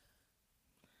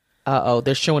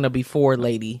 They're showing a before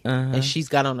lady. And she's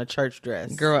got on a church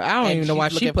dress. Girl, I don't And even know she's why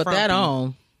she looking put that frumpy.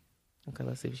 on. Okay,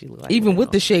 let's see if she look like Even that with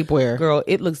on. the shapewear. Girl,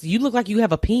 you look like you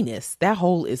have a penis. That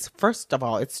hole is, first of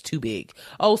all, it's too big.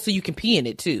 Oh, so you can pee in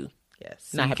it too.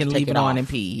 Yes. Not you have can to take leave it it on off. and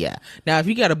pee. Yeah. Now, if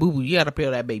you got a boo-boo, you got to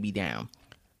peel that baby down.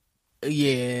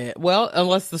 Yeah. Well,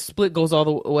 unless the split goes all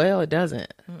the way. Well, it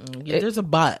doesn't. Yeah, there's a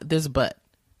butt. There's a butt.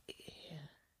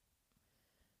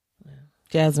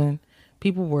 Jasmine,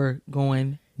 people were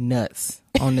going nuts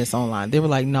on this online. They were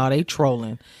like, "No, they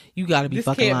trolling. You got to be This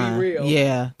fucking can't be lying." real.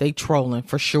 Yeah, they trolling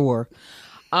for sure.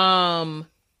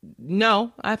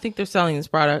 No, I think they're selling this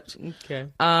product. Okay.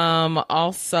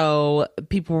 Also,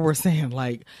 people were saying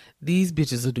like these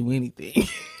bitches will do anything.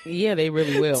 Yeah, they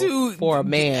really will. For a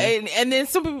man. And then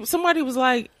somebody was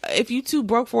like, if you too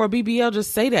broke for a BBL,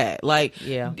 just say that. Like,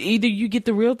 Yeah. either you get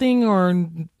the real thing or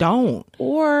don't.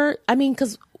 Or, I mean,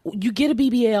 because you get a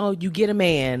BBL, you get a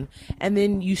man, and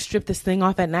then you strip this thing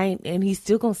off at night, and he's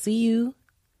still going to see you.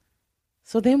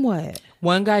 So then what?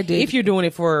 One guy did. If you're doing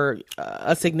it for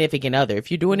a significant other,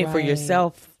 if you're doing it for Right.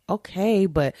 yourself, okay,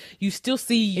 but you still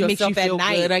see It makes yourself you at feel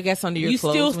night. good, I guess, under your you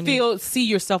clothes still when see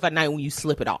yourself at night when you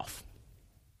slip it off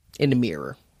in the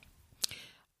mirror.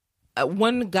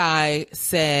 one guy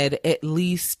said at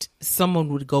least someone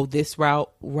would go this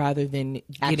route rather than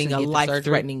getting Actually a get the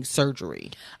life-threatening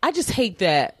surgery. I just hate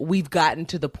that we've gotten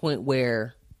to the point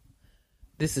where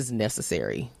this is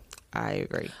necessary. I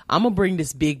agree. I'm gonna bring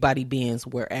this big body Benz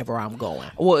wherever I'm going,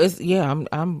 Well,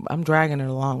 I'm dragging it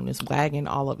along. It's wagging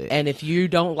all of it. and if you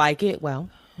don't like it, well,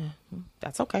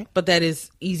 that's okay. But that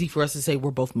is easy for us to say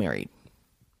we're both married.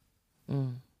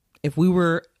 If we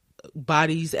were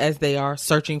bodies as they are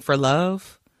searching for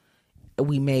love,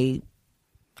 we may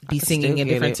be singing a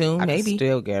different tune, maybe.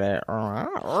 still get it.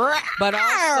 But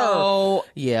also,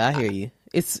 Yeah, I hear you.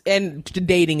 And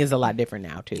dating is a lot different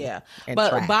now too. yeah. And But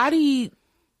trash. body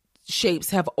shapes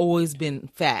have always been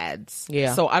fads.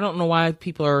 Yeah. So I don't know why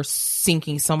people are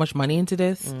sinking so much money into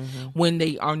this when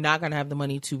they are not going to have the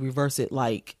money to reverse it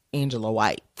like Angela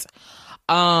White.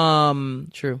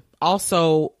 True.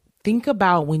 Also, think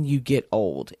about when you get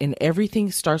old and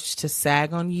everything starts to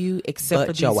sag on you except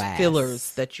But for your these ass.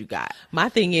 fillers that you got. My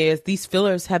thing is, these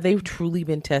fillers, have they truly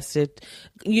been tested?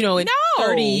 You know, in No.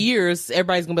 30 years,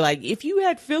 everybody's going to be like, if you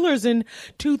had fillers in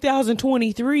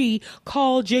 2023,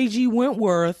 call JG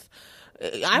Wentworth.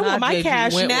 I Not want my J.G.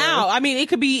 cash Wentworth. now. I mean, it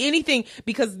could be anything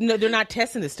because no, they're not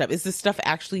testing this stuff. Is this stuff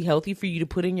actually healthy for you to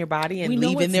put in your body and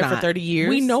leave in it's there for not. 30 years?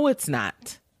 We know it's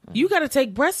not. You got to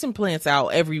take breast implants out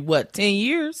every 10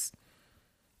 years?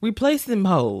 Replace them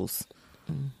hoes.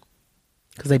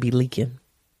 because they be leaking.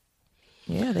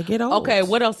 Yeah, they get old. Okay,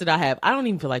 what else did I have? I don't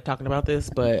even feel like talking about this,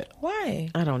 but Why?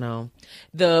 I don't know.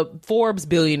 The Forbes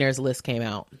billionaires list came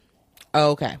out.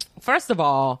 Oh, okay. First of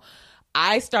all,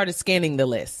 I started scanning the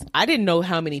list. I didn't know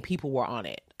how many people were on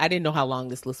it. I didn't know how long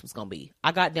this list was going to be.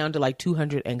 I got down to like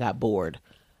 200 and got bored.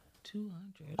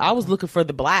 200. I was looking for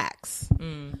the blacks.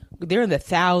 They're in the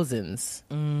thousands.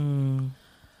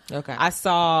 Okay. I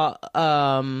saw,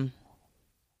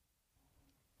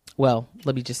 well,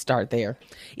 let me just start there.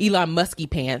 Elon Muskie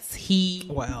Pants, he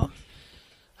Wow.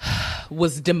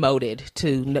 was demoted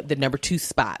to the number 2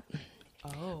 spot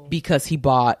because he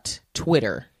bought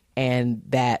Twitter, and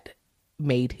that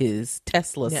made his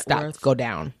Tesla Net stock worth. go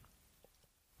down.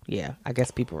 Yeah, I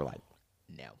guess people were like,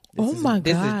 no. Oh my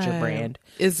This God. is your brand.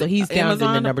 Is So he's down Amazon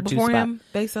to the number 2 before spot. him,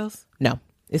 Bezos? No,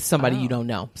 it's somebody you don't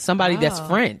know. Somebody that's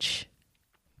French.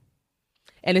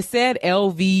 And it said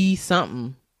LV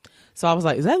something. So I was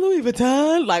like, is that Louis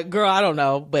Vuitton? Like, girl, I don't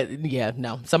know. But yeah,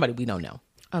 no, somebody we don't know.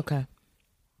 Okay.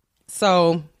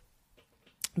 So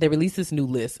they released this new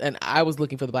list, and I was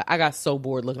looking for the black. I got so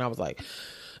bored looking. I was like,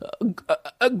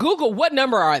 Google, what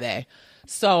number are they?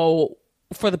 So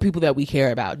for the people that we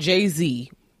care about.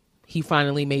 Jay-Z, he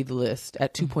finally made the list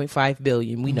at 2.5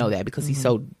 billion. We know that because he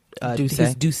sold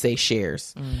his Duce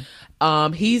shares.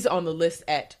 He's on the list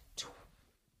at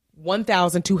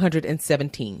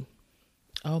 1,217.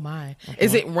 Oh my.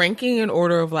 Is it ranking in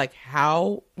order of like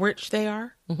how rich they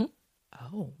are?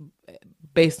 Oh,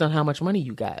 based on how much money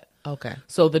you got. Okay.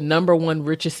 So the number one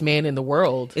richest man in the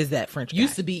world is that French guy.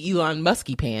 Used to be Elon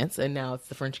Musky pants, and now it's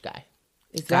the French guy.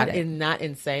 Is that not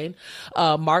insane?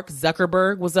 Mark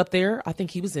Zuckerberg was up there. I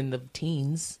think he was in the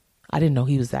teens. I didn't know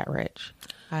he was that rich.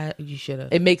 You should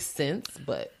have. It makes sense,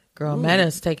 but girl,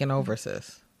 Meta's taking over,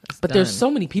 sis. But there's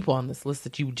so many people on this list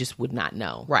that you just would not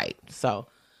know. Right. So,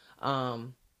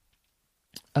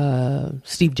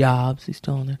 Steve Jobs, he's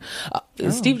still on there.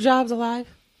 Is Steve Jobs alive?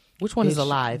 Which one is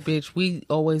alive? Bitch, we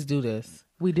always do this.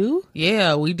 We do?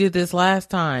 Yeah, we did this last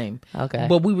time. Okay.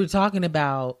 But we were talking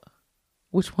about...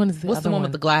 Which one is the What's the one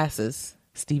with the glasses?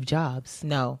 Steve Jobs.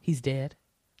 No. He's dead.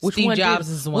 Steve Jobs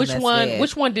is the one that's dead.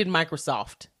 Which one did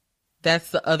Microsoft?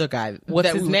 That's the other guy. What's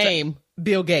his name?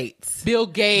 Bill Gates. Bill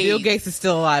Gates. Bill Gates is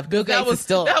still alive. Bill Gates is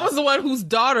still alive. That was the one whose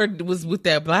daughter was with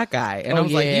that black guy. And I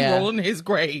was like, he rolled in his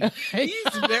grave.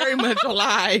 He's very much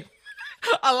alive.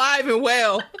 Alive and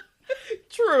well.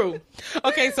 True.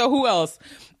 Okay, so who else?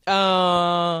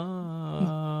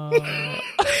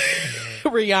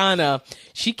 Rihanna.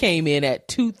 She came in at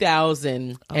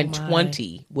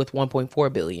 2020 with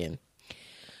 1.4 billion.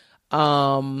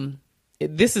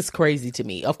 This is crazy to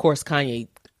me. Of course, Kanye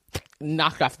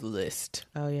knocked off the list.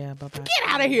 Oh yeah, bye-bye. Get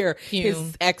out of here.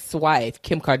 His ex-wife,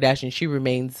 Kim Kardashian, she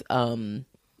remains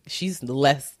she's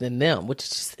less than them, which is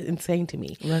just insane to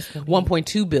me. Less than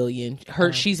 1.2 billion.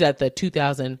 She's at the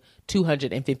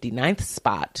 2,259th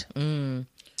spot.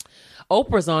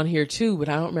 Oprah's on here too, but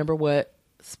I don't remember what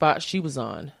spot she was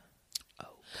on.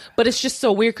 But it's just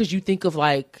so weird because you think of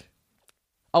like,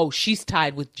 she's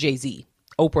tied with Jay-Z.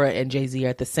 Oprah and Jay-Z are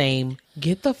at the same.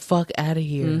 Get the fuck out of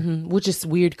here. Which is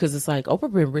weird because it's like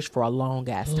Oprah been rich for a long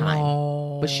ass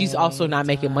time. But she's also not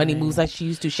making money moves like she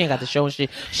used to. She ain't got the show and shit.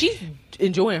 She's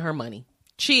enjoying her money.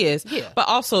 She is. Yeah. But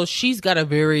also she's got a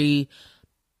very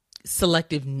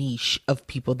selective niche of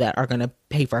people that are going to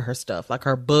pay for her stuff. Like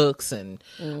her books and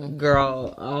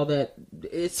girl, all that.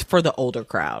 It's for the older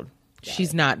crowd.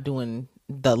 She's not doing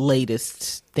the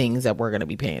latest things that we're going to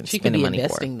be paying. She could be money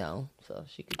investing for. Though. So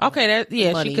she could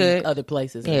she could other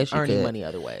places earning money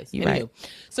other ways. You're right.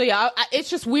 So yeah, it's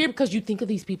just weird because you think of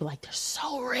these people like they're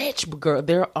so rich, but girl,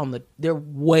 they're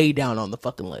way down on the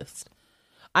fucking list.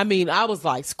 I mean, I was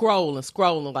like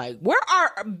scrolling, like where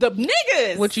are the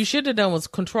niggas? What you should have done was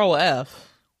Control F.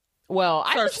 Well,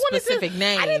 I just wanted specific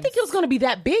names. I didn't think it was going to be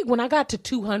that big. When I got to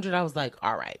 200, I was like,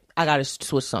 all right, I got to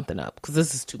switch something up because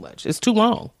this is too much. It's too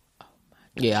long. Oh my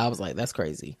God. Yeah, I was like, that's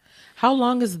crazy. How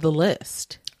long is the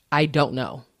list? I don't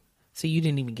know. So you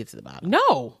didn't even get to the bottom?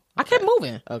 No. I kept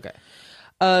moving. Okay.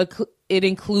 It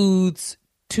includes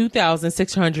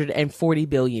 2,640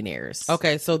 billionaires.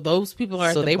 Okay, so those people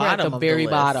are they were at the very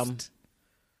bottom.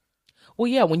 Well,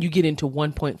 yeah, when you get into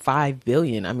 1.5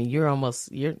 billion, I mean, you're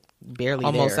barely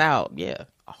almost there. out. Yeah.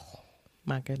 Oh,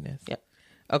 my goodness. Yep.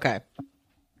 Okay.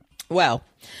 Well,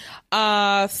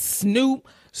 Snoop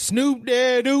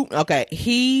Daddy. Okay,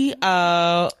 he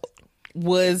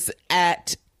was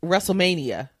at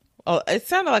WrestleMania. Oh, it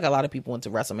sounded like a lot of people went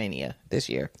to WrestleMania this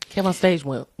year. Came on stage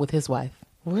with his wife.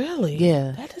 Really?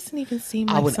 Yeah. That doesn't even seem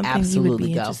like I would something absolutely you would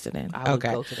be go. interested in. I would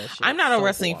go to that shit. I'm not a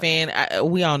wrestling fan.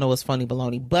 We all know it's funny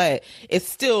baloney, but it's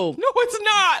still no, it's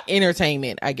not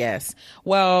entertainment, I guess.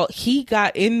 Well, he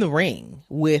got in the ring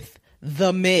with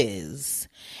The Miz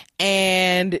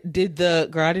and did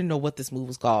I didn't know what this move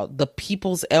was called. The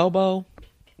People's Elbow.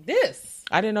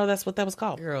 I didn't know that's what that was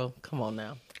called. Girl, come on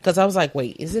now. Because I was like,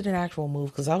 wait, is it an actual move?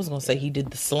 Because I was going to say he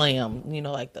did the slam,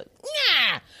 like the,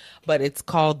 yeah. But it's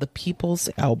called the People's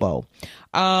Elbow.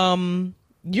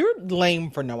 You're lame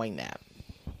for knowing that.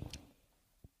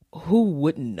 Who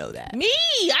wouldn't know that? Me!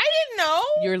 I didn't know.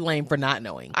 You're lame for not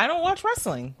knowing. I don't watch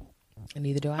wrestling. And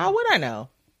neither do I. How would I know?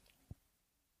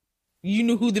 You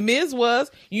knew who The Miz was.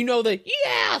 You know the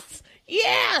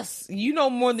yes. You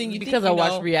know more than you think. Because I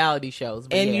watch reality shows.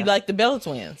 And you like the Bella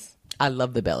Twins. I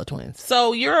love the Bella Twins.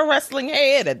 So you're a wrestling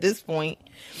head at this point.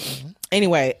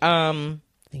 Anyway,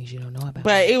 things you don't know about.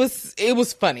 But it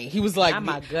was funny. He was like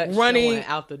my gut running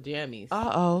out the jammies.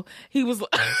 He was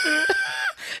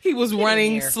he was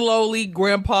running slowly,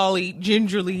 grandpa-ly,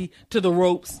 gingerly to the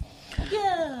ropes.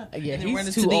 Yeah, and he's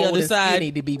running to too the old other and side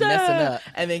skinny to be messing up.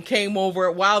 And then came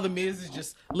over while the Miz is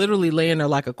just literally laying there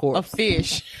like a corpse, a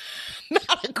fish.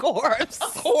 Not a corpse. A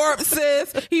corpse,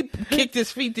 sis. He kicked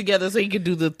his feet together so he could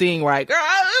do the thing right. Girl,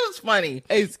 it was funny.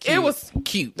 It's cute. It was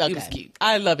cute. Okay. It was cute.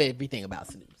 I love everything about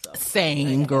Snoop. So.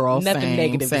 Same, girl. Nothing same,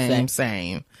 negative to say.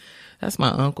 Same. That's my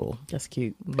uncle. That's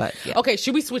cute. But yeah. Okay,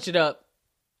 should we switch it up?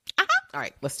 All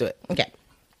right, let's do it. Okay.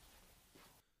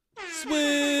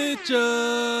 Switch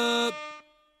up.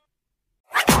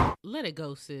 Let it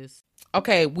go, sis.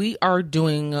 Okay, we are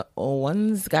doing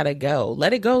One's Gotta Go.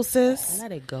 Let it go, sis.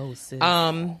 Let it go, sis.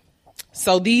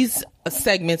 So these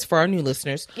segments for our new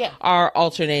listeners Yeah. are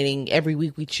alternating. Every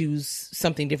week we choose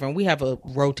something different. We have a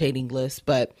rotating list,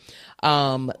 but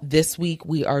this week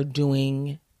we are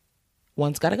doing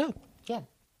One's Gotta Go. Yeah.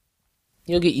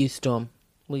 You'll get used to them.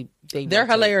 They're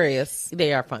hilarious.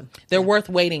 They are fun. They're worth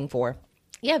waiting for.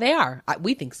 Yeah, they are.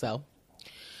 We think so.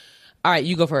 All right,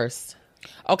 you go first.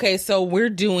 Okay, so we're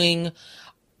doing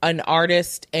an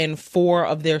artist and 4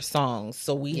 of their songs.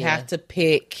 So we have to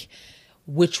pick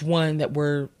which one that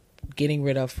we're getting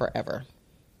rid of forever.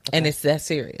 Okay. And it's that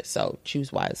serious. So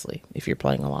choose wisely if you're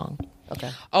playing along.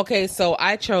 Okay, so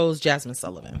I chose Jasmine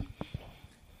Sullivan.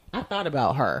 I thought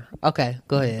about her. Okay,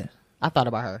 go ahead. I thought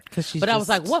about her. But I was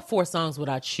like, what 4 songs would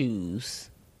I choose?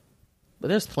 But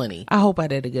there's plenty. I hope I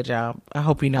did a good job. I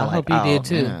hope you know. I hope you did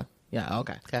too. Yeah,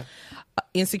 okay.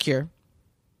 Insecure.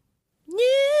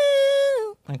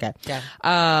 Yeah. Okay.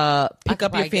 Pick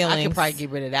up your feelings. I could probably get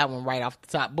rid of that one right off the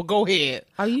top. But go ahead.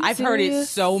 Are you I've heard it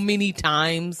so many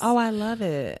times. Oh, I love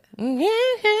it. So insecure.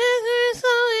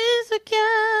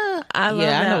 I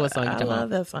know what song you're talking about. I love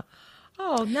that song.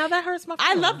 Oh, now that hurts my I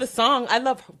feelings. love the song. I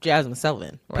love Jasmine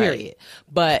Sullivan, period.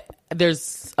 But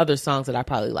there's other songs that I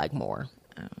probably like more.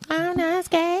 I'm not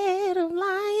scared of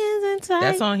lions and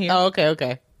tigers. That song here. Oh,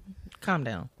 okay. Calm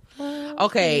down.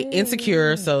 Okay,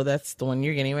 Insecure. So that's the one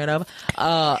you're getting rid of.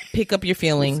 Pick Up Your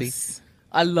Feelings.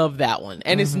 I love that one.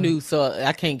 And it's new, so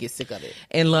I can't get sick of it.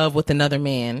 In Love with Another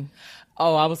Man.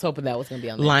 Oh, I was hoping that was going to be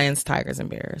on there. Lions, Tigers, and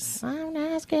Bears. I'm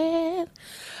not scared.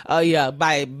 Oh, yeah.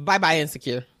 Bye,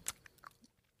 Insecure.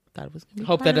 Thought it was gonna be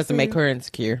Hope that doesn't make her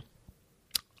insecure.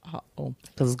 Uh-oh.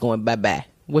 Because it's going bye-bye.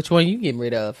 Which one you getting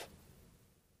rid of?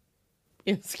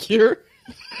 Insecure?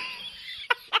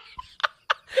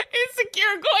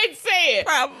 Insecure, go ahead and say it.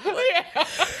 Probably. Yeah.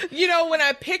 You know, when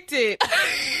I picked it,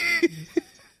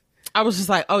 I was just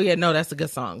like, oh, yeah, no, that's a good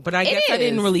song. But I guess I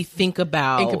didn't really think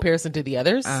about... In comparison to the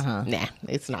others? Uh-huh. Nah,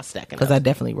 it's not stacking up. Because I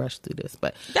definitely rushed through this.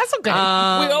 But That's okay.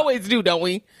 We always do, don't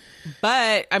we?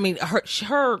 But, I mean,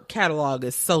 her catalog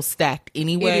is so stacked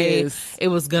anyway. It is. It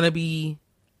was going to be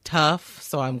tough.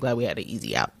 So I'm glad we had an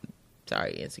easy out.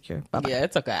 Sorry, Insecure. Bye-bye. Yeah,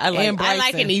 it's okay. I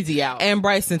like an easy out. And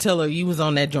Bryson Tiller, you was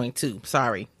on that joint too.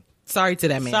 Sorry to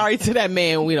that man. Sorry to that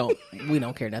man. We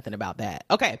don't care nothing about that.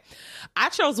 Okay. I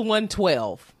chose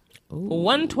 112. Ooh.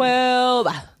 112.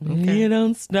 Okay. You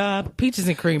don't stop. Peaches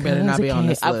and Cream better not be on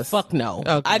this list. Fuck no.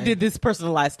 Okay. I did this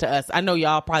personalized to us. I know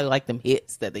y'all probably like them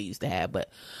hits that they used to have, but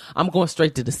I'm going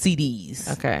straight to the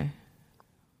CDs. Okay.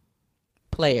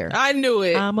 Player. I knew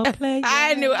it. I'm a player.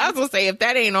 I knew it. I was going to say, if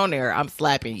that ain't on there, I'm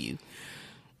slapping you.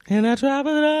 And I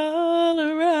traveled all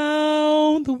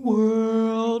around the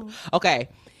world. Okay.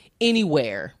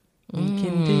 Anywhere. You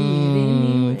can do it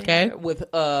anywhere. Okay. With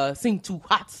Sing to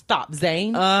Hot Stop,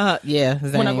 Zane. Yeah,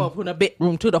 Zane. When I go from the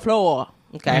bedroom to the floor.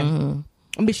 Okay.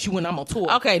 I miss you when I'm on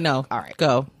tour. Okay, no. All right.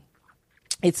 Go.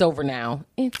 It's over now.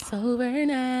 It's over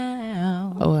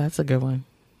now. Oh, that's a good one.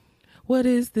 What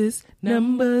is this?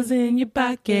 Numbers in your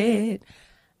pocket.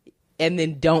 And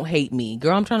then Don't Hate Me.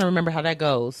 Girl, I'm trying to remember how that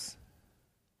goes.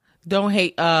 Don't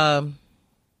hate. Don't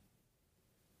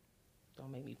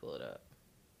make me pull it up.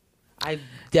 I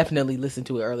definitely listened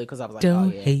to it early because I was like, Don't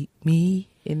oh, yeah. hate me.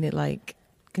 Isn't it like,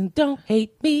 don't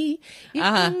hate me. If you're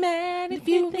mad, if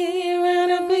you think you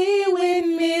wanna be with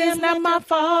me, it's not my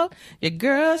fault. Your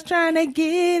girl's trying to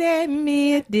get at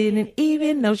me. I didn't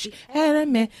even know she had a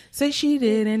man. Say she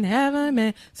didn't have a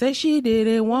man. Say she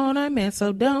didn't want a man.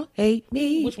 So don't hate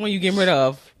me. Which one you getting rid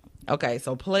of? Okay,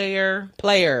 so player.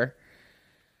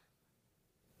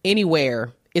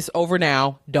 Anywhere. It's over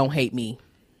now. Don't hate me.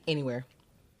 Anywhere.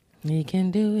 You can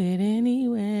do it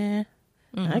anywhere.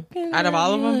 I can Out of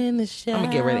all of them, in the I'm going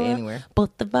to get rid of Anywhere.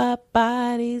 Both of our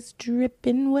bodies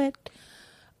dripping wet.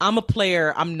 I'm a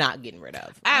player I'm not getting rid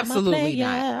of. Absolutely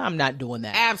not. I'm not doing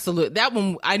that. Absolutely. That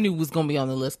one I knew was going to be on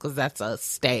the list because that's a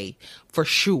stay for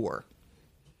sure.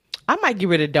 I might get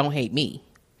rid of Don't Hate Me.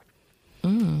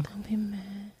 Don't be mad.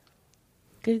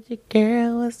 Cause your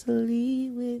girl wants to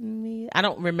leave with me. I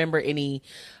don't remember any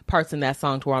parts in that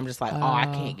song to where I'm just like, oh, I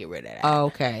can't get rid of that. Oh,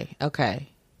 okay.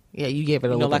 Yeah, you gave it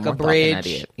a little like bit a more thought than I bridge.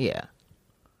 did. Yeah.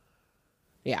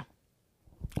 Yeah.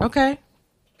 Okay.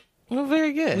 Well,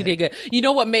 very good. We did good. You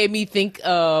know what made me think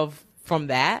of from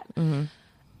that? Mm-hmm.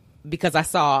 Because I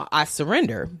saw I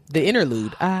Surrender, the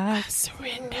interlude. I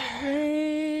Surrender.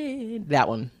 That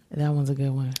one. That one's a good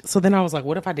one. So then I was like,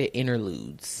 what if I did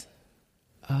interludes?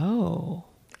 Oh.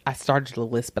 I started the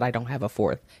list, but I don't have a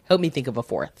fourth. Help me think of a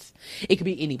fourth. It could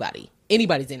be anybody.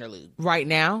 Anybody's interlude. Right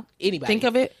now? Anybody. Think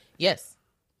of it? Yes.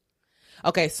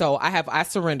 Okay, so I have I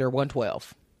Surrender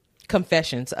 112.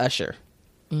 Confessions, Usher.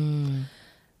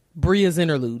 Bria's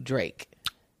interlude, Drake.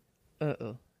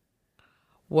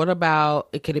 What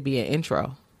about, could it be an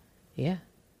intro? Yeah.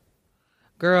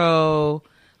 Girl,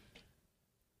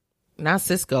 not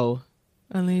Cisco.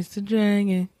 Unleash the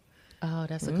dragon. Oh,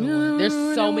 that's a good one. There's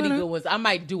so many good ones. I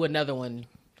might do another one.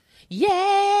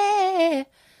 Yeah.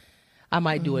 I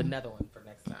might do another one for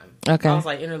next time. Okay. I was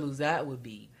like, interludes, that would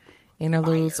be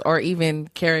Interludes, fire. or even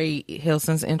Carrie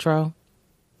Hilson's intro.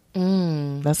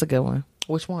 That's a good one.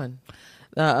 Which one?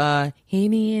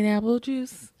 Henny and apple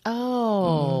juice.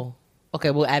 Oh.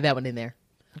 Okay, we'll add that one in there.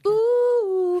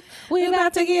 Ooh, we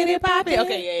about to get it poppin'.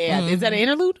 Okay, yeah. Is that an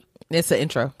interlude? It's an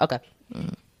intro. Okay.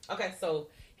 Okay, so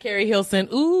Carrie Hilson,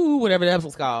 ooh, whatever that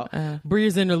was called.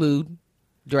 Bria's interlude,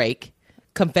 Drake.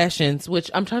 Confessions, which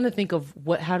I'm trying to think of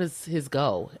how does his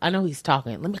go? I know he's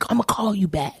talking. I'm gonna call you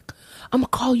back. I'm gonna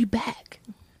call you back.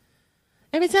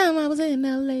 Every time I was in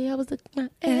LA, I was my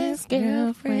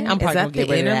ex-girlfriend. I'm probably gonna get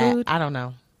rid of that. I don't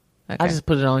know. Okay. I just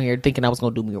put it on here thinking I was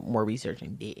gonna do more research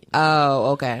and did.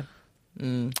 Oh, okay.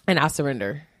 And I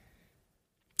Surrender.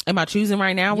 Am I choosing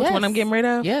right now which one I'm getting rid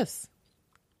of? Yes.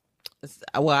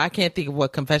 Well, I can't think of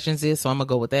what Confessions is, so I'm gonna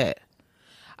go with that.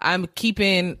 I'm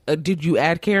keeping. Did you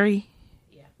add Carrie?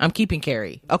 Yeah. I'm keeping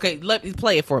Carrie. Okay, let me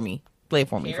play it for me. Play it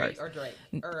for me Carrie first. or Drake?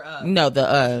 Or No,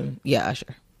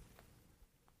 Usher.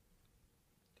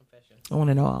 Confessions. I want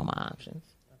to know all my options.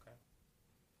 Okay.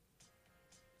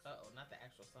 Uh-oh, not the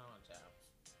actual song, child.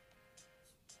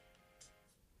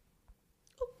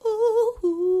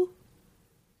 Ooh,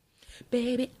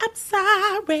 baby, I'm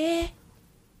sorry.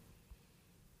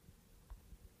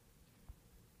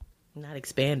 Not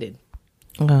expanded.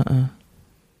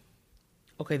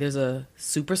 Okay, there's a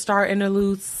superstar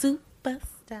interlude.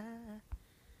 Superstar.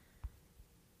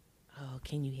 Oh,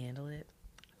 can you handle it?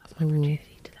 That's my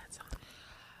virginity to that song.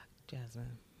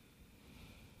 Jasmine.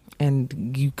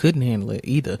 And you couldn't handle it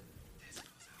either.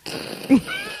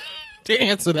 To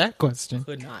answer that question.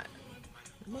 Could not.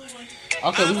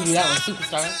 Okay, we can do that one.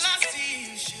 Superstar.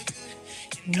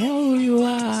 No, you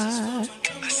are.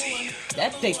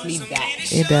 That takes me back.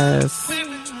 It does.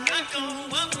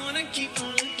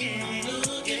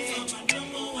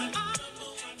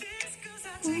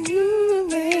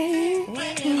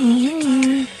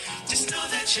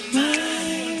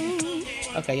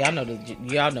 Okay, y'all know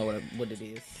what it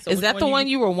is. So Is that the one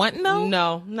you were wanting though?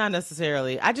 No, not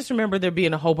necessarily. I just remember there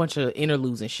being a whole bunch of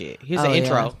interludes and shit. Here's Oh, the yeah.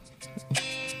 intro.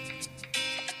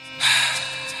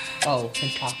 Oh, him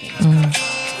talking.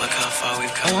 Look how far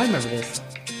we've come. Oh, I remember this.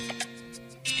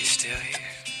 You still here?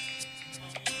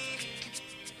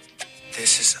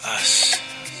 This is us.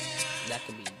 That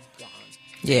could be gone.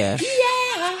 Yeah.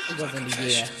 Yeah. It goes into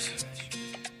yeah.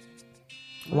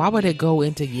 Why would it go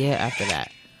into after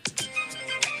that?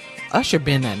 Usher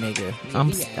been that nigga.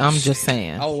 I'm just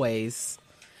saying. Always.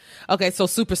 Okay, so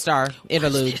superstar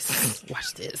interludes.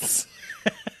 Watch this.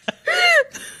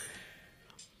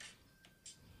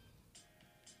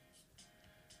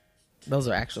 Those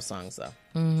are actual songs, though.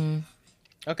 Mm-hmm.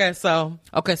 Okay, so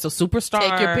superstar.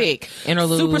 take your pick.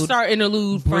 Interlude. Superstar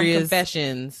interlude from Bria's-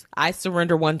 Confessions. I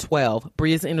Surrender 112.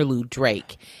 Bria's interlude.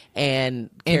 Drake and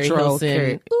Carrie Intro, Hilson.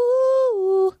 Carrie.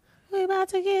 Ooh, we about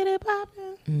to get it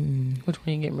poppin'. Which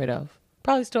one you getting rid of?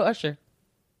 Probably still Usher.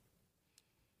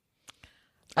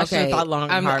 I should have thought long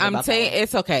and hard I'm about saying that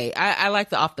it's okay. I like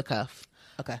the off the cuff.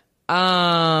 one.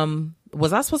 Okay,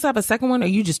 Was I supposed to have a second one, or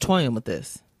you just toying with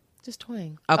this? just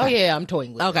toying. Okay. Oh yeah, I'm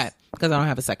toying with. Okay, this. because I don't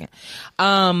have a second.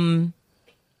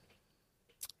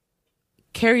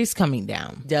 Carrie's coming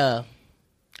down. Duh.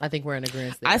 I think we're in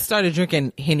agreement there. I started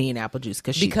drinking Henny and apple juice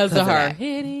because of her. that.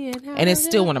 And it's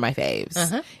still one of my faves.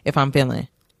 Uh-huh. If I'm feeling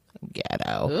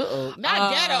ghetto. Uh-oh.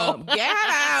 Not ghetto.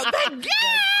 Ghetto. The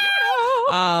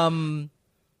ghetto.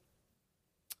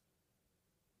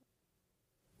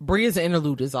 Bria's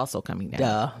interlude is also coming down.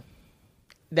 Duh.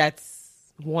 That's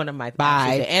one of my Bye.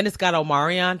 favorites. And it's got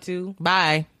Omarion too.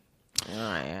 Bye. All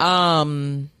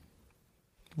right.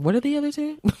 What are the other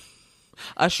two?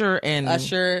 Usher and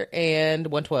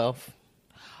 112.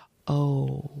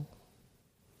 Oh,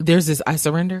 there's this I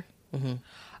Surrender. Mm-hmm.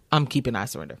 I'm keeping I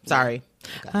Surrender. Sorry.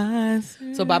 Okay.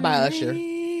 So bye-bye, Usher.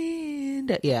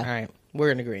 Yeah. All right.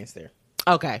 We're in agreement there.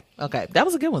 Okay. That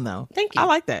was a good one, though. Thank you. I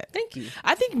like that. Thank you.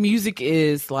 I think music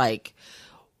is like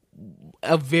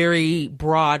a very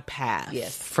broad path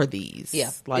for these.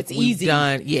 Yeah. Like It's we've easy.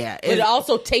 done. Yeah. But it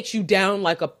also takes you down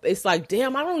like it's like,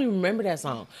 damn, I don't even remember that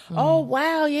song. Oh,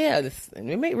 wow, yeah.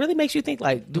 Really makes you think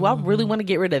like, do I really want to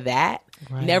get rid of that?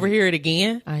 Right. Never hear it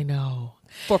again? I know.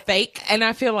 For fake? And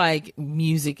I feel like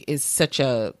music is such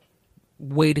a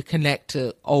way to connect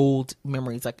to old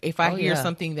memories. Like if I hear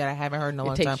something that I haven't heard in a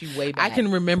long time, takes you way I back. can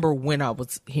remember when I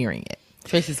was hearing it,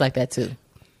 Tracy's like that too.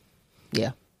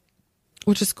 Yeah.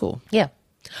 which is cool. Yeah.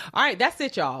 All right, that's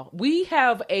it, y'all. We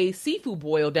have a seafood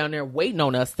boil down there waiting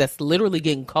on us that's literally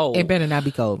getting cold. It better not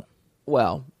be cold.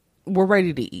 Well, we're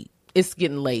ready to eat. It's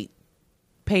getting late.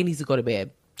 Pay needs to go to bed.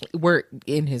 We're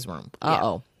in his room.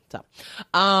 So,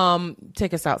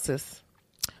 take us out, sis.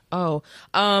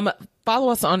 Follow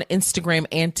us on Instagram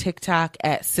and TikTok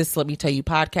at Sis Let Me Tell You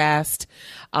Podcast.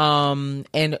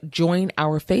 And join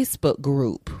our Facebook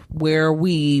group where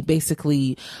we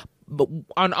basically,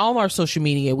 on all our social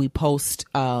media, we post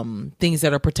things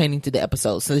that are pertaining to the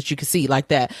episode so that you can see, like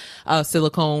that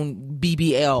silicone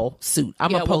BBL suit.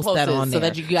 I'm gonna we'll post that on so there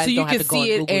that you guys don't have to go and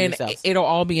Google and yourselves. it'll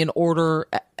all be in order.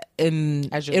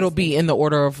 And As you're it'll listening. be in the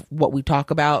order of what we talk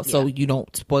about, so Yeah. you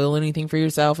don't spoil anything for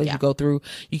yourself as Yeah. you go through.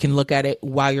 You can look at it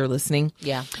while you're listening.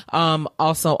 Yeah.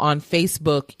 Also on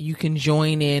Facebook, you can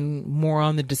join in more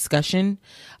on the discussion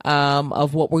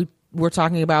of what we're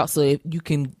talking about. So if you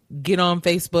can get on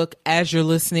Facebook as you're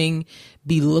listening,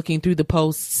 be looking through the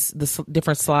posts, the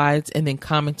different slides, and then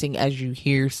commenting as you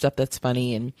hear stuff that's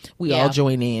funny, and we all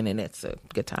join in, and it's a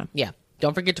good time. Yeah.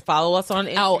 Don't forget to follow us on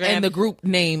Instagram. Oh, and the group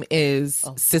name is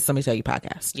Sis Let Me Tell You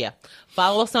Podcast. Yeah.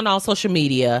 Follow us on all social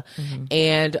media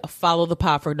and follow the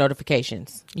pod for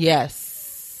notifications. Yes.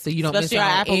 So you don't Especially miss our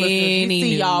out Apple on listeners. any We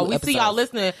see y'all. new We see y'all episodes.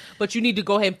 listening, but you need to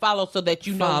go ahead and follow so that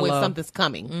you know when Follow. something's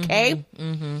coming. Okay?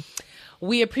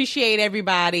 We appreciate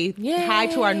everybody. Hi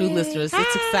to our new listeners.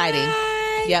 It's exciting.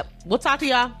 Yep. We'll talk to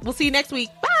y'all. We'll see you next week.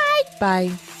 Bye.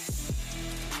 Bye.